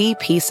America,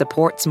 BP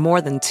supports more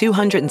than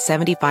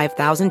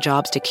 275,000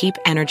 jobs to keep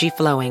energy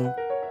flowing.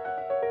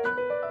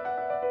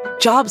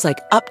 Jobs like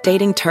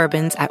updating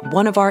turbines at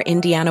one of our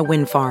Indiana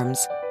wind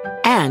farms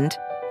and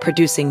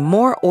producing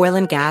more oil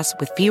and gas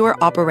with fewer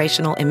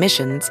operational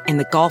emissions in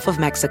the Gulf of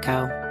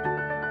Mexico.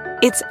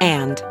 It's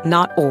and,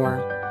 not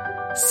or.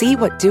 See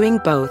what doing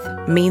both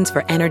means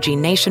for energy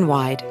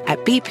nationwide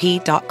at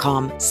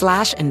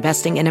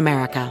bp.com/investing in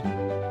America.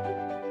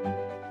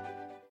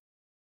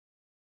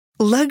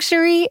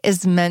 Luxury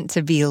is meant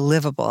to be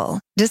livable.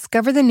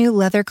 Discover the new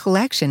leather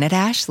collection at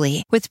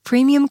Ashley with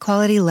premium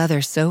quality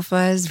leather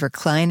sofas,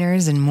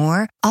 recliners, and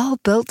more, all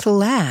built to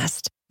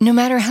last. No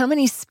matter how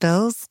many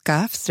spills,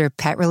 scuffs, or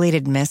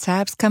pet-related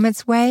mishaps come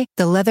its way,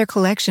 the leather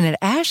collection at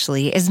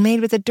Ashley is made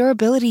with the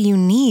durability you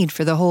need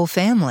for the whole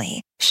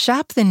family.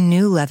 Shop the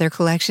new leather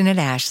collection at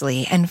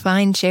Ashley and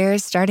find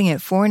chairs starting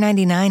at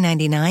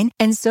 $499.99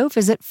 and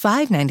sofas at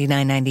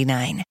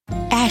 $599.99.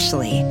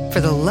 Ashley, for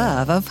the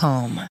love of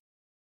home.